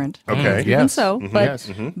is different. Okay. Even so, but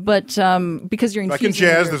because you're infusing like in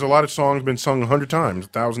jazz, there's a lot of songs been sung 100 times,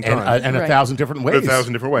 1,000 times, and 1,000 different ways.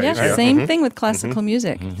 1,000 different ways. Yeah, Yeah. Same thing with classical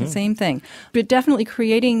music. Same thing. But definitely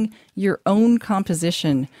creating your own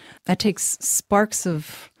composition that takes sparks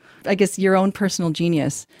of, I guess, your own personal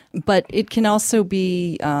genius. But it can also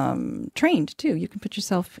be trained too. You can put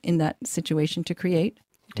yourself in that situation to create.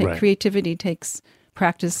 Creativity takes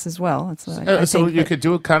practice as well. So you could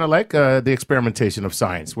do it kind of like the experimentation of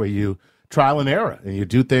science, where you trial and error and you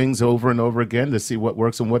do things over and over again to see what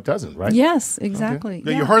works and what doesn't, right? Yes, exactly.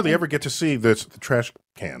 Okay. Yeah, you hardly ever get to see the trash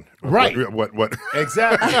can. Right. What?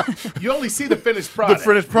 Exactly. You only see the finished product. The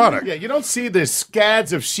finished product. Yeah, you don't see the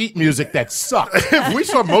scads of sheet music that suck. If we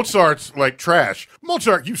saw Mozart's like trash,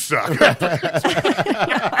 Mozart, you suck.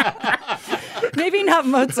 Maybe not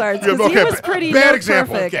Mozart, because he was pretty bad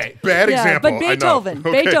example. perfect. Okay, bad example. But Beethoven,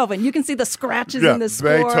 Okay. Beethoven, you can see the scratches in the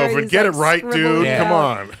score. Beethoven, get it right, dude. Yeah. Come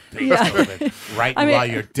on. Beethoven, while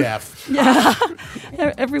you're deaf. Yeah,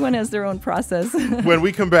 everyone has their own process. When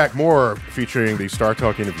we come back, more featuring the Star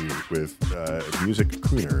Talk interview with music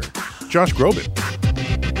crooner Josh Groban.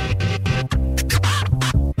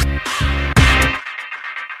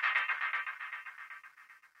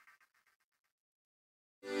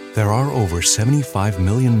 There are over 75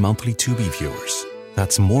 million monthly Tubi viewers.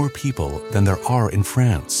 That's more people than there are in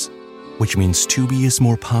France, which means Tubi is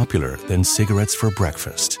more popular than cigarettes for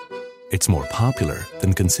breakfast. It's more popular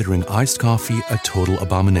than considering iced coffee a total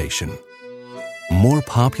abomination. More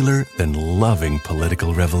popular than loving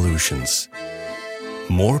political revolutions.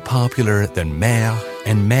 More popular than mère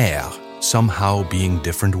and mère somehow being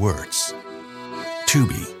different words.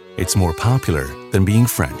 Tubi, it's more popular than being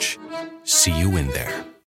French. See you in there.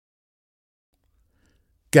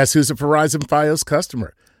 Guess who's a Verizon Fios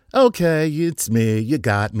customer? Okay, it's me. You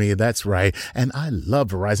got me. That's right. And I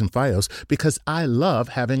love Verizon Fios because I love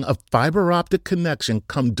having a fiber optic connection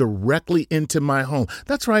come directly into my home.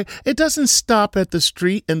 That's right. It doesn't stop at the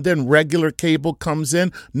street and then regular cable comes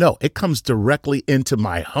in. No, it comes directly into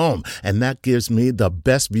my home. And that gives me the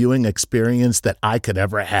best viewing experience that I could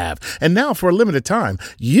ever have. And now for a limited time,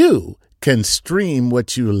 you can stream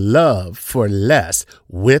what you love for less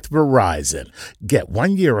with Verizon. Get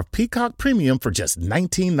 1 year of Peacock Premium for just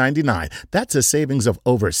 $19.99. That's a savings of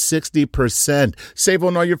over 60%. Save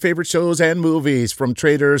on all your favorite shows and movies, from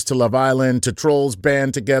Traitors to Love Island to Trolls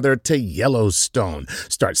Band Together to Yellowstone.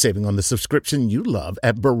 Start saving on the subscription you love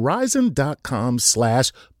at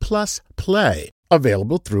Verizon.com/plusplay.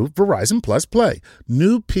 Available through Verizon Plus Play.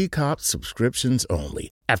 New Peacock subscriptions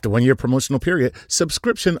only. After 1 year promotional period,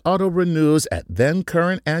 subscription auto-renews at then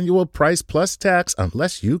current annual price plus tax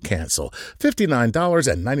unless you cancel.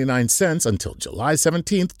 $59.99 until July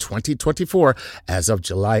 17th, 2024. As of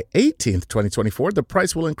July 18th, 2024, the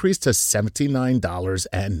price will increase to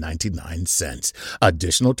 $79.99.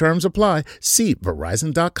 Additional terms apply. See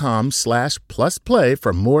Verizon.com/plusplay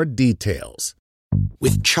for more details.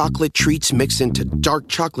 With chocolate treats mixed into dark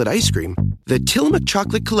chocolate ice cream, the Tillamook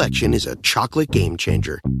Chocolate Collection is a chocolate game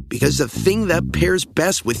changer. Because the thing that pairs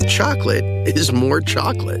best with chocolate is more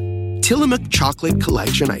chocolate. Tillamook Chocolate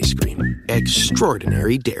Collection Ice Cream.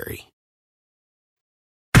 Extraordinary dairy.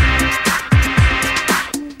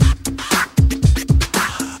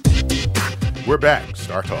 We're back.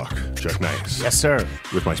 Star Talk. Chuck Nice. Yes, sir.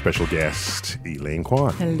 With my special guest, Elaine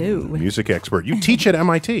Kwon. Hello. Music expert. You teach at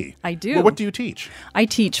MIT. I do. Well, what do you teach? I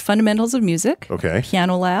teach fundamentals of music, Okay.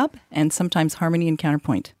 piano lab, and sometimes harmony and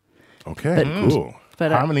counterpoint. Okay, cool.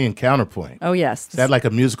 But Harmony and counterpoint. oh yes, Is that like a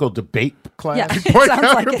musical debate class? yeah, Point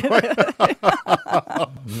sounds like it.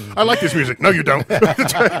 I like this music. No, you don't. So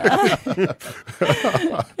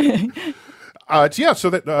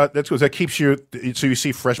that's good. That keeps you. So you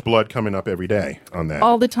see fresh blood coming up every day on that.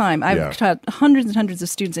 All the time. I've Yeah. taught hundreds and hundreds of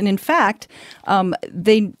students, and in fact,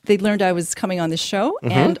 they learned I was coming on this show,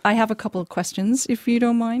 and I have a couple of questions, if you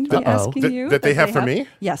don't mind me asking you. That they have for me?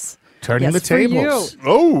 Yes. Turning Yes, the for you. tables.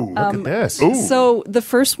 Oh, Look at this. Ooh. So the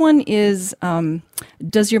first one is,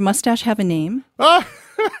 does your mustache have a name?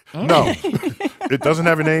 No, it doesn't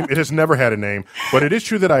have a name. It has never had a name. But it is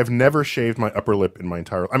true that I've never shaved my upper lip in my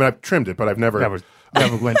entire. I mean, I've trimmed it, but I've never.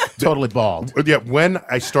 Never went totally bald. Yeah, when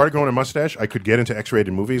I started growing a mustache, I could get into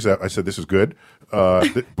X-rated movies. I said this is good.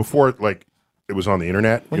 Before, like, it was on the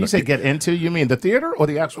internet. When you say get into, you mean the theater or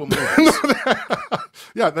the actual movies?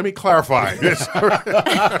 Yeah, let me clarify.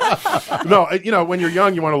 No, when you're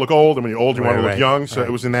young, you want to look old, and when you're old, you want to look young. So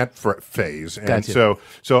it was in that phase, and Gotcha.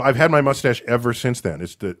 so I've had my mustache ever since then.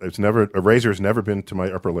 It's never a razor has never been to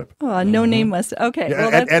my upper lip. Oh, no name mustache. Okay. Yeah,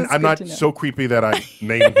 well, and that's I'm good not to know. so creepy that I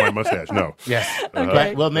named my mustache. No. Yes.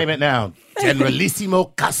 Okay. We'll name it now.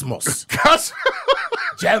 Generalissimo Cosmos.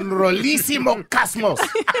 Generalissimo Cosmos.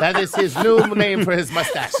 That is his new name for his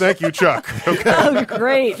mustache. Thank you, Chuck. Okay. Oh,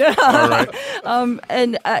 great. All right.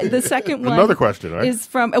 And the second one Another question, right? is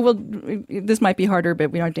from, well, this might be harder,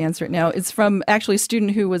 but we don't have to answer it now. It's from actually a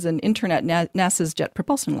student who was an intern at NASA's Jet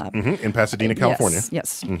Propulsion Lab. In Pasadena, California.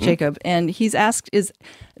 Yes, Jacob. And he's asked,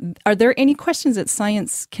 are there any questions that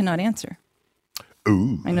science cannot answer?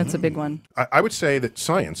 Ooh. I know it's a big one. I would say that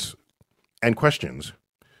science and questions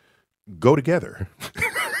go together.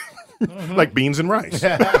 Like beans and rice.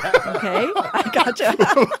 Okay, I gotcha.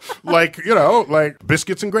 like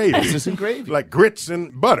biscuits and gravy. Biscuits and gravy. Like grits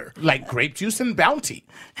and butter. Like grape juice and Bounty.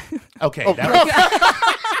 Okay.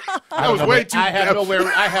 That was way too... I have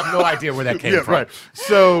no idea where that came from. Right.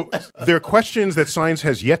 So there are questions that science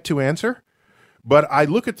has yet to answer, but I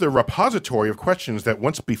look at the repository of questions that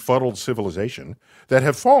once befuddled civilization that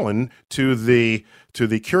have fallen to the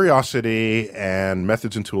curiosity and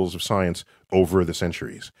methods and tools of science over the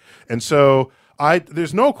centuries. And so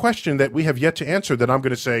there's no question that we have yet to answer that I'm going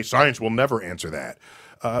to say science will never answer that.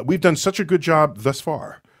 We've done such a good job thus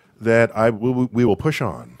far that we will push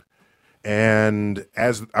on. And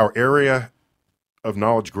as our area of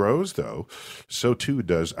knowledge grows, though, so too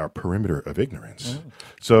does our perimeter of ignorance.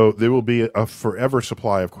 So there will be a forever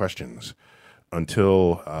supply of questions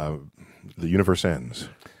until the universe ends.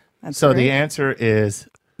 So the answer is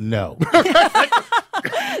no.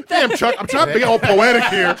 Damn, Chuck, I'm trying to be all poetic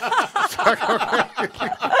here.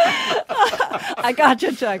 I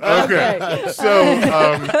gotcha, Chuck. Okay. So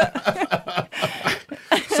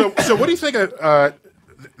what do you think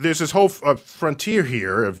there's this whole frontier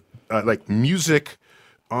here of like music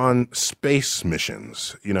on space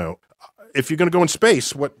missions. If you're going to go in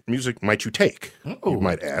space, what music might you take? You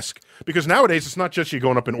might ask. Because nowadays, it's not just you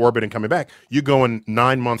going up in orbit and coming back. You're going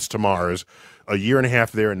 9 months to Mars, a year and a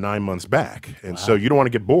half there, and 9 months back. And so you don't want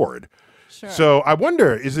to get bored. Sure. So I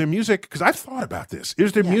wonder, is there music, because I've thought about this,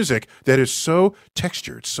 is there music that is so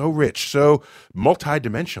textured, so rich, so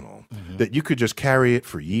multidimensional, that you could just carry it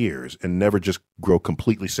for years and never just grow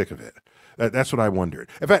completely sick of it? That's what I wondered.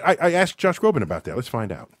 In fact, I asked Josh Groban about that. Let's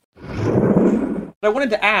find out. I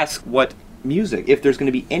wanted to ask what music, if there's going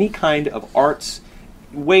to be any kind of arts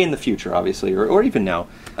way in the future, obviously, or even now.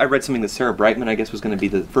 I read something that Sarah Brightman, I guess, was going to be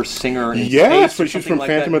the first singer in space. But she's from like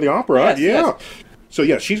Phantom that. of the Opera. Yes.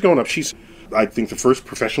 So, she's going up. She's, I think, the first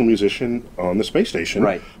professional musician on the space station.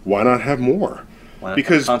 Right. Why not have more? Why not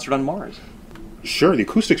Because, have a concert on Mars? Sure, the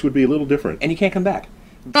acoustics would be a little different. And you can't come back.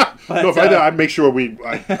 No, if I'd make sure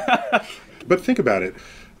but think about it.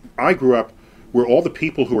 I grew up where all the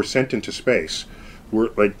people who were sent into space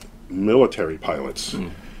were like military pilots.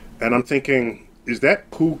 And I'm thinking, is that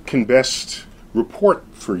who can best report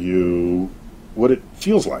for you what it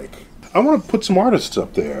feels like? I want to put some artists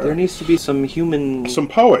up there. There needs to be some human... Some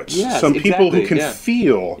poets. Yes, some people who can exactly,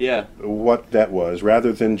 feel Yeah. what that was,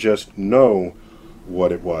 rather than just know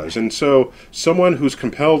what it was. And so someone who's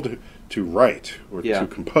compelled to write, or Yeah. to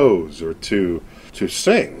compose, or to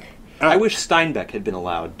sing. I wish Steinbeck had been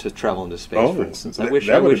allowed to travel into space, Oh, for instance. that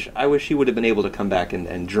I wish he would have been able to come back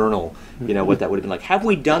and journal, what that would have been like. Have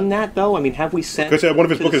we done that, though? I mean, have we sent... Because one of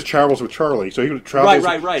his books is Travels with Charlie, so he travels,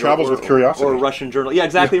 right. travels with curiosity. Or a Russian journal. Yeah,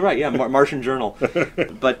 exactly right. Yeah, Martian journal.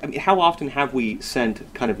 But I mean, how often have we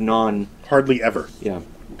sent kind of Hardly ever. Yeah.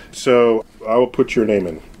 So I will put your name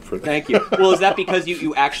in for that. Thank you. Well, is that because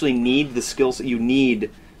you actually need the skills that you need,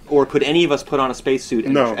 or could any of us put on a spacesuit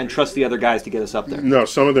and trust the other guys to get us up there? No,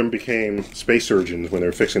 some of them became space surgeons when they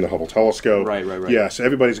were fixing the Hubble telescope. Right. Yes,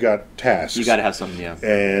 everybody's got tasks. You got to have something, yeah.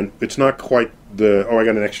 And it's not quite I got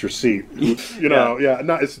an extra seat.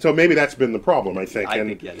 So maybe that's been the problem, I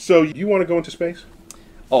think. Yes. So you want to go into space?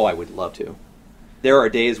 Oh, I would love to. There are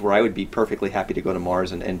days where I would be perfectly happy to go to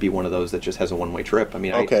Mars and be one of those that just has a one-way trip. I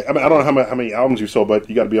mean, I don't know how many albums you sold, but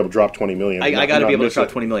you got to be able to drop 20 million. I got to be able to drop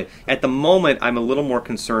 20 million. At the moment, I'm a little more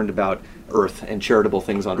concerned about Earth and charitable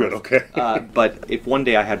things on Earth. Okay. But if one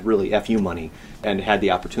day I had really FU money and had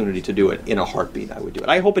the opportunity to do it in a heartbeat, I would do it.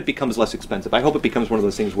 I hope it becomes less expensive. I hope it becomes one of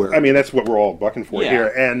those things where... I mean, that's what we're all bucking for Yeah. here.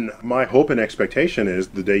 And my hope and expectation is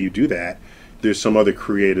the day you do that, there's some other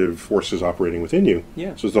creative forces operating within you.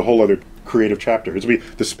 Yeah. So it's a whole other creative chapter. It's be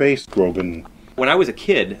the space Groban. When I was a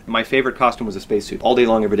kid, my favorite costume was a spacesuit. All day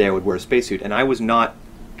long, every day, I would wear a spacesuit, and I was not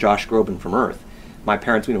Josh Groban from Earth. My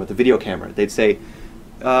parents, with the video camera, they'd say,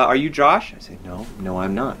 "Are you Josh?" I'd say, "No,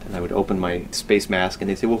 I'm not." And I would open my space mask, and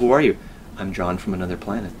they'd say, "Well, who are you?" "I'm John from another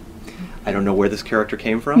planet." I don't know where this character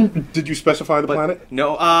came from. Did you specify the planet?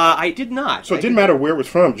 No, I did not. So it didn't matter where it was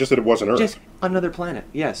from, just that it wasn't Earth. Just another planet.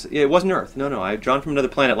 Yes, it wasn't Earth. No. John from another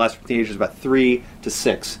planet lasted from the ages of about 3 to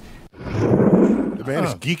 6. The man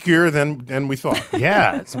is geekier than we thought.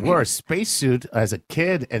 Yeah, wore a spacesuit as a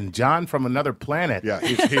kid, and John from another planet. Yeah,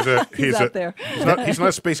 he's out there. He's not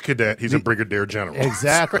a space cadet. He's a brigadier general.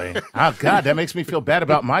 Exactly. Oh, God, that makes me feel bad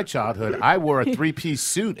about my childhood. I wore a three-piece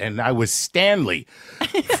suit, and I was Stanley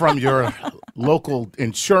from your local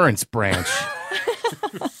insurance branch.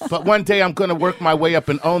 But one day I'm going to work my way up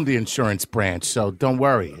and own the insurance branch, so don't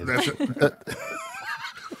worry.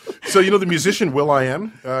 So the musician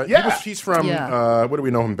Will.i.am? Yeah. He's from, Yeah. what do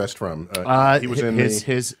we know him best from? He was in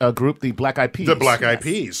his group, the Black Eyed Peas. The Black Eyed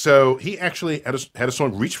Peas. So he actually had a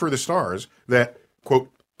song, Reach for the Stars, that, quote,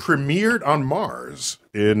 premiered on Mars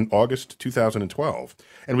in August 2012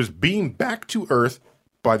 and was beamed back to Earth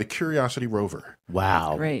by the Curiosity rover.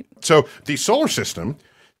 Wow. Great. So the solar system,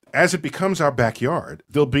 as it becomes our backyard,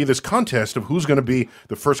 there'll be this contest of who's going to be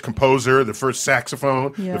the first composer, the first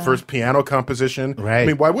saxophone, Yeah. the first piano composition. Right. I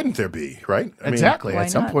mean, why wouldn't there be, right? I Exactly. Why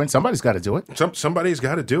At some not? point, somebody's got to do it. Somebody's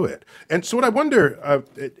got to do it. And so what I wonder,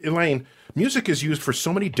 Elaine, music is used for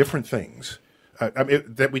so many different things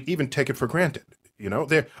that we even take it for granted.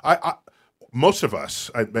 Most of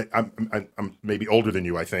us, I'm maybe older than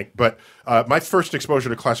you, I think, but my first exposure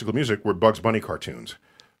to classical music were Bugs Bunny cartoons.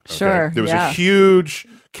 Okay? Sure. There was yeah. a huge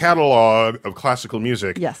catalog of classical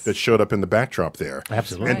music Yes. that showed up in the backdrop there.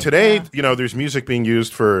 Absolutely. And today, there's music being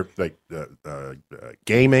used for like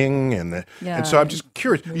gaming, and so I'm just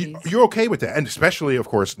curious. You're okay with that, and especially, of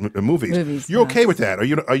course, movies. Movies, You're okay yes. with that?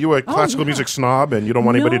 Are you a classical music snob, and you don't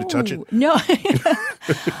want anybody to touch it? No,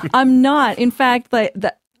 I'm not. In fact,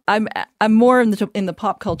 I'm more in the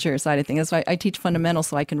pop culture side of things. I teach fundamentals,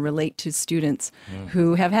 so I can relate to students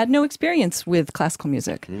who have had no experience with classical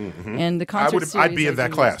music. Mm-hmm. And the concert I'd be in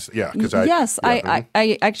that class, yeah.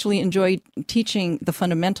 I actually enjoy teaching the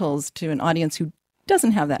fundamentals to an audience who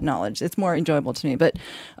doesn't have that knowledge. It's more enjoyable to me. But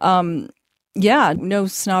no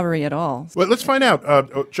snobbery at all. Well, let's find out.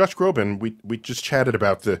 Josh Groban, we just chatted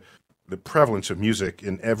about the prevalence of music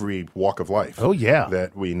in every walk of life. Oh, yeah.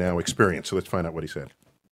 That we now experience. So let's find out what he said.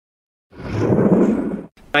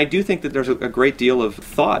 I do think that there's a great deal of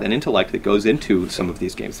thought and intellect that goes into some of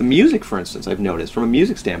these games. The music, for instance, I've noticed, from a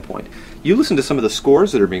music standpoint, you listen to some of the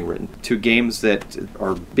scores that are being written to games that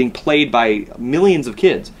are being played by millions of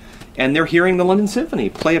kids, and they're hearing the London Symphony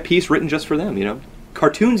play a piece written just for them,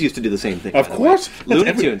 Cartoons used to do the same thing. Of course.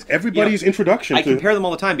 Looney Tunes. Everybody's introduction I to... compare them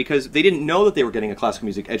all the time because they didn't know that they were getting a classical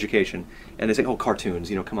music education. And they say, oh, cartoons,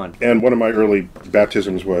 come on. And one of my early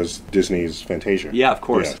baptisms was Disney's Fantasia. Yeah, of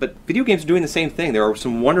course. Yeah. But video games are doing the same thing. There are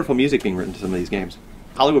some wonderful music being written to some of these games.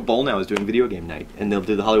 Hollywood Bowl now is doing video game night, and they'll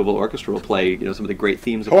do the Hollywood Bowl Orchestra will play, some of the great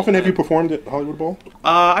themes. How often have you performed at Hollywood Bowl?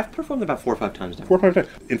 I've performed about 4 or 5 times now. 4 or 5 times.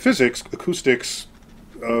 In physics, acoustics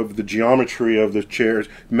of the geometry of the chairs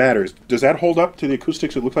matters. Does that hold up to the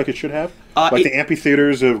acoustics it looks like it should have? Like the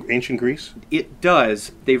amphitheaters of ancient Greece? It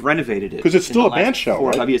does. They've renovated it. Because it's still a band shell,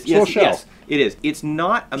 right? It's still a shell. Yes, it is. It's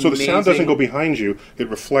not amazing. So the sound doesn't go behind you, it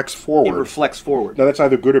reflects forward. It reflects forward. Now that's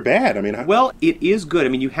either good or bad. I mean, well, it is good. I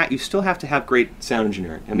mean, you still have to have great sound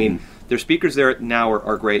engineering. I mean, their speakers there now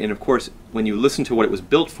are great, and of course, when you listen to what it was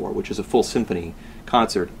built for, which is a full symphony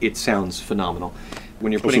concert, it sounds phenomenal.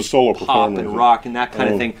 When you're putting solo pop and rock and that kind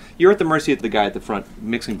of thing, you're at the mercy of the guy at the front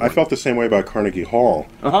mixing board. I felt the same way about Carnegie Hall,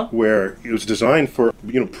 where it was designed for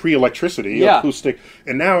pre-electricity, acoustic,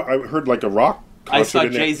 and now I heard like a rock concert. I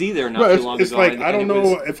saw Jay-Z there not too long ago. It's like, I don't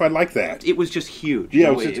know if I like that. It was just huge. Yeah,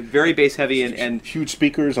 it was very bass heavy and huge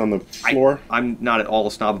speakers on the floor. I'm not at all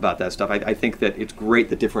a snob about that stuff. I think that it's great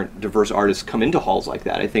that diverse artists come into halls like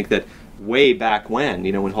that. I think that way back when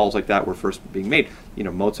halls like that were first being made,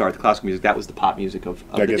 Mozart, the classical music, that was the pop music of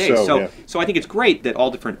the day. So I think it's great that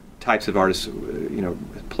all different types of artists,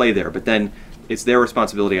 play there. But then it's their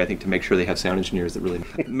responsibility, I think, to make sure they have sound engineers that really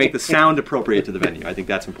make the sound appropriate to the venue. I think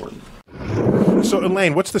that's important. So,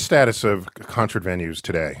 Elaine, what's the status of concert venues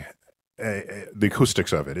today? The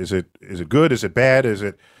acoustics of it. Is it good? Is it bad? Is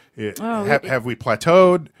it? Have we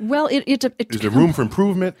plateaued? Well, is there room for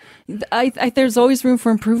improvement? There's always room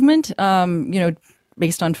for improvement.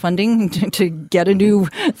 Based on funding to get a new,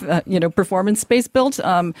 performance space built.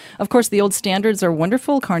 Of course, the old standards are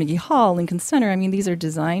wonderful. Carnegie Hall, Lincoln Center. I mean, these are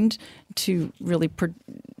designed to really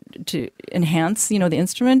to enhance, the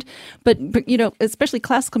instrument. But especially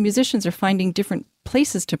classical musicians are finding different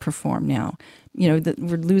places to perform now. That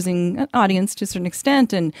we're losing an audience to a certain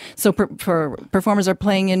extent, and so performers are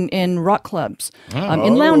playing in rock clubs,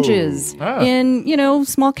 in lounges, in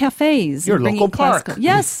small cafes. Your local park.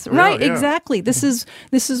 Yes, right, exactly. This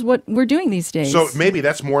is what we're doing these days. So maybe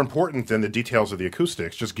that's more important than the details of the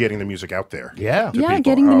acoustics, just getting the music out there.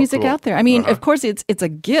 Getting the music out there. I mean, of course, it's a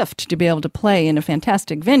gift to be able to play in a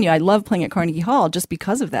fantastic venue. I love playing at Carnegie Hall just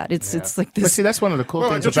because of that. It's like this. But see, that's one of the cool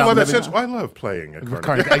things about living. I love playing at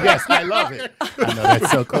Carnegie. Yes, I love it. I know,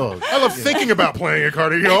 that's so cool. I love thinking about playing at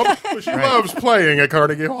Carnegie Hall. But she loves playing at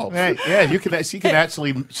Carnegie Hall. Right. Yeah, she can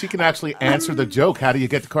actually answer the joke. How do you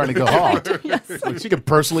get to Carnegie Hall? Yes. She can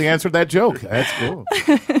personally answer that joke. That's cool.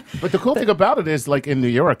 But the cool thing about it is, like in New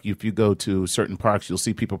York, if you go to certain parks, you'll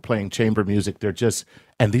see people playing chamber music.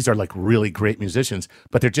 And these are like really great musicians,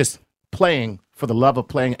 but they're just playing for the love of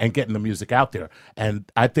playing and getting the music out there. And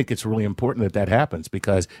I think it's really important that happens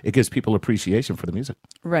because it gives people appreciation for the music.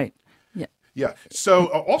 Right. Yeah. Yeah. So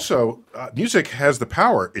also, music has the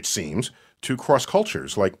power, it seems, to cross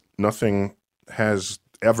cultures like nothing has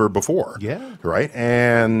ever before. Yeah. Right?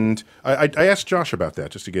 And I asked Josh about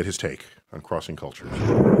that just to get his take on crossing cultures.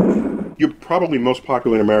 You're probably most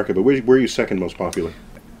popular in America, but where are you second most popular?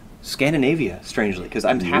 Scandinavia, strangely, because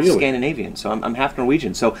I'm half Scandinavian, so I'm half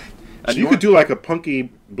Norwegian. So you could do like a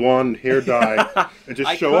punky blonde hair dye and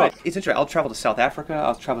just show up. It's interesting. I'll travel to South Africa.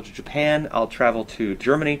 I'll travel to Japan. I'll travel to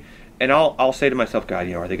Germany. And I'll say to myself,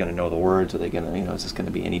 God, are they going to know the words? Are they going to, is this going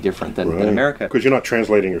to be any different than America? Because you're not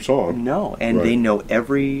translating your song. No, and they know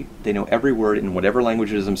every word in whatever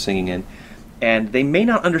language it is I'm singing in. And they may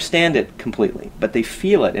not understand it completely, but they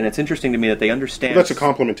feel it. And it's interesting to me that they understand. Well, that's a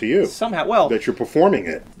compliment to you. Somehow, well. That you're performing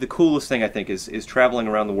it. The coolest thing, I think, is traveling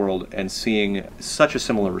around the world and seeing such a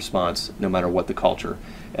similar response, no matter what the culture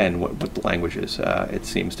and what the language is. It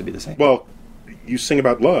seems to be the same. Well, you sing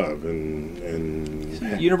about love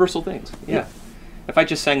and universal things. Yeah. If I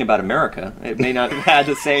just sang about America, it may not have had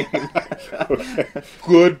the same. Okay.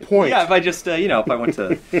 Good point. Yeah, if I just, if I went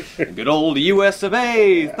to good old US of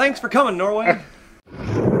A, thanks for coming, Norway.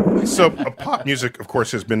 So pop music, of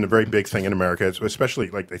course, has been a very big thing in America, especially,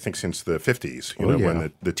 I think, since the 50s,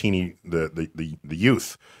 when the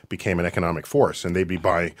youth became an economic force, and they'd be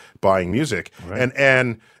buying music. Right.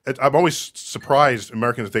 And I'm always surprised,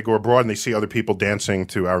 Americans, if they go abroad and they see other people dancing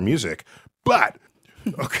to our music. But,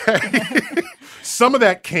 some of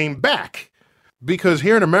that came back, because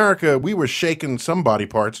here in America, we were shaking some body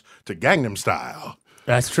parts to Gangnam Style.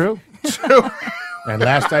 That's true. And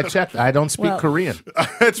last I checked, I don't speak Korean.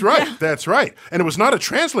 That's right. Yeah. That's right. And it was not a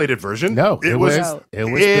translated version. No, it was in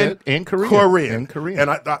Korean. In Korean. And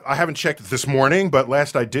I haven't checked it this morning, but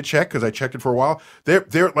last I did check, because I checked it for a while.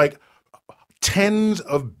 They're like tens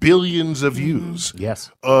of billions of views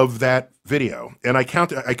yes. of that video. And I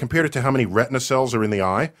compared it to how many retina cells are in the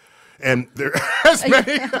eye. and there as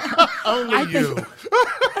many. Only you.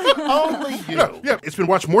 Only you. Yeah, it's been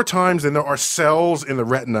watched more times than there are cells in the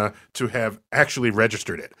retina to have actually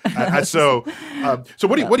registered it. So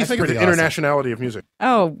what do you think of the internationality of music?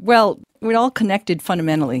 Oh, well, we're all connected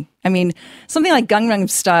fundamentally. I mean, something like Gangnam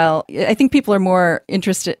Style, I think people are more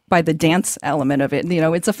interested by the dance element of it. You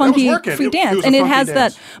know, it's a funky free dance, and it has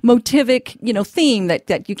that motivic, theme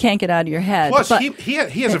that you can't get out of your head. Plus, he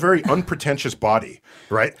has a very unpretentious body,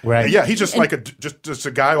 right? Right. Yeah, he's just like just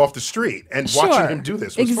a guy off the street, and watching him do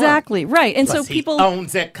this was exactly fun. right. And Plus, so people he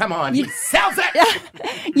owns it. Come on, he sells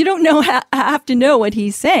it. You don't have to know what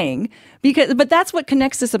he's saying but that's what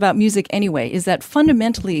connects us about music anyway. Is that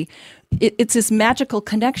fundamentally it's this magical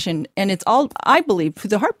connection, and it's all, I believe, through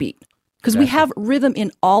the heartbeat. Because we have rhythm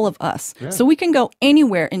in all of us. Yeah. So we can go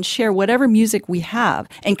anywhere and share whatever music we have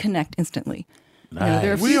and connect instantly.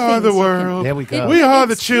 Nice. We are the world. There we go. We are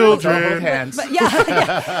the children. Both hands. But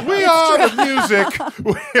yeah. We are the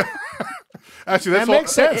music. Actually, that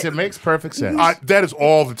makes sense. It makes perfect sense. That is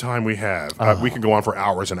all the time we have. We can go on for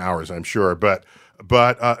hours and hours, I'm sure. But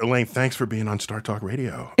Elaine, thanks for being on Star Talk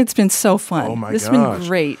Radio. It's been so fun. Oh my This gosh. has been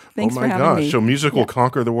great. Thanks for having me. So music will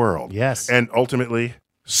conquer the world. Yes. And ultimately,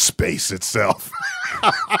 space itself.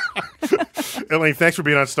 Elaine, thanks for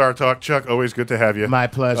being on Star Talk. Chuck, always good to have you. My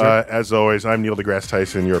pleasure. As always, I'm Neil deGrasse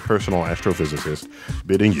Tyson, your personal astrophysicist,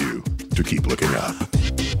 bidding you to keep looking up.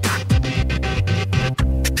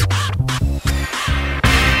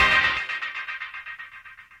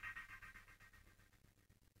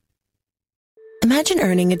 Imagine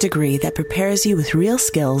earning a degree that prepares you with real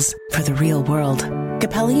skills for the real world.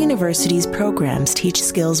 Capella University's programs teach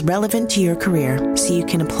skills relevant to your career so you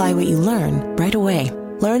can apply what you learn right away.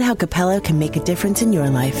 Learn how Capella can make a difference in your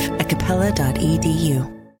life at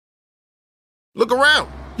capella.edu. Look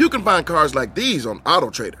around. You can find cars like these on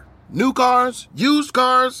AutoTrader. New cars, used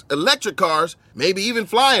cars, electric cars, maybe even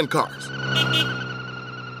flying cars.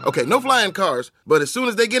 Okay, no flying cars, but as soon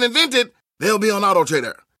as they get invented, they'll be on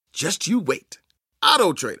AutoTrader. Just you wait.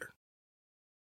 AutoTrader.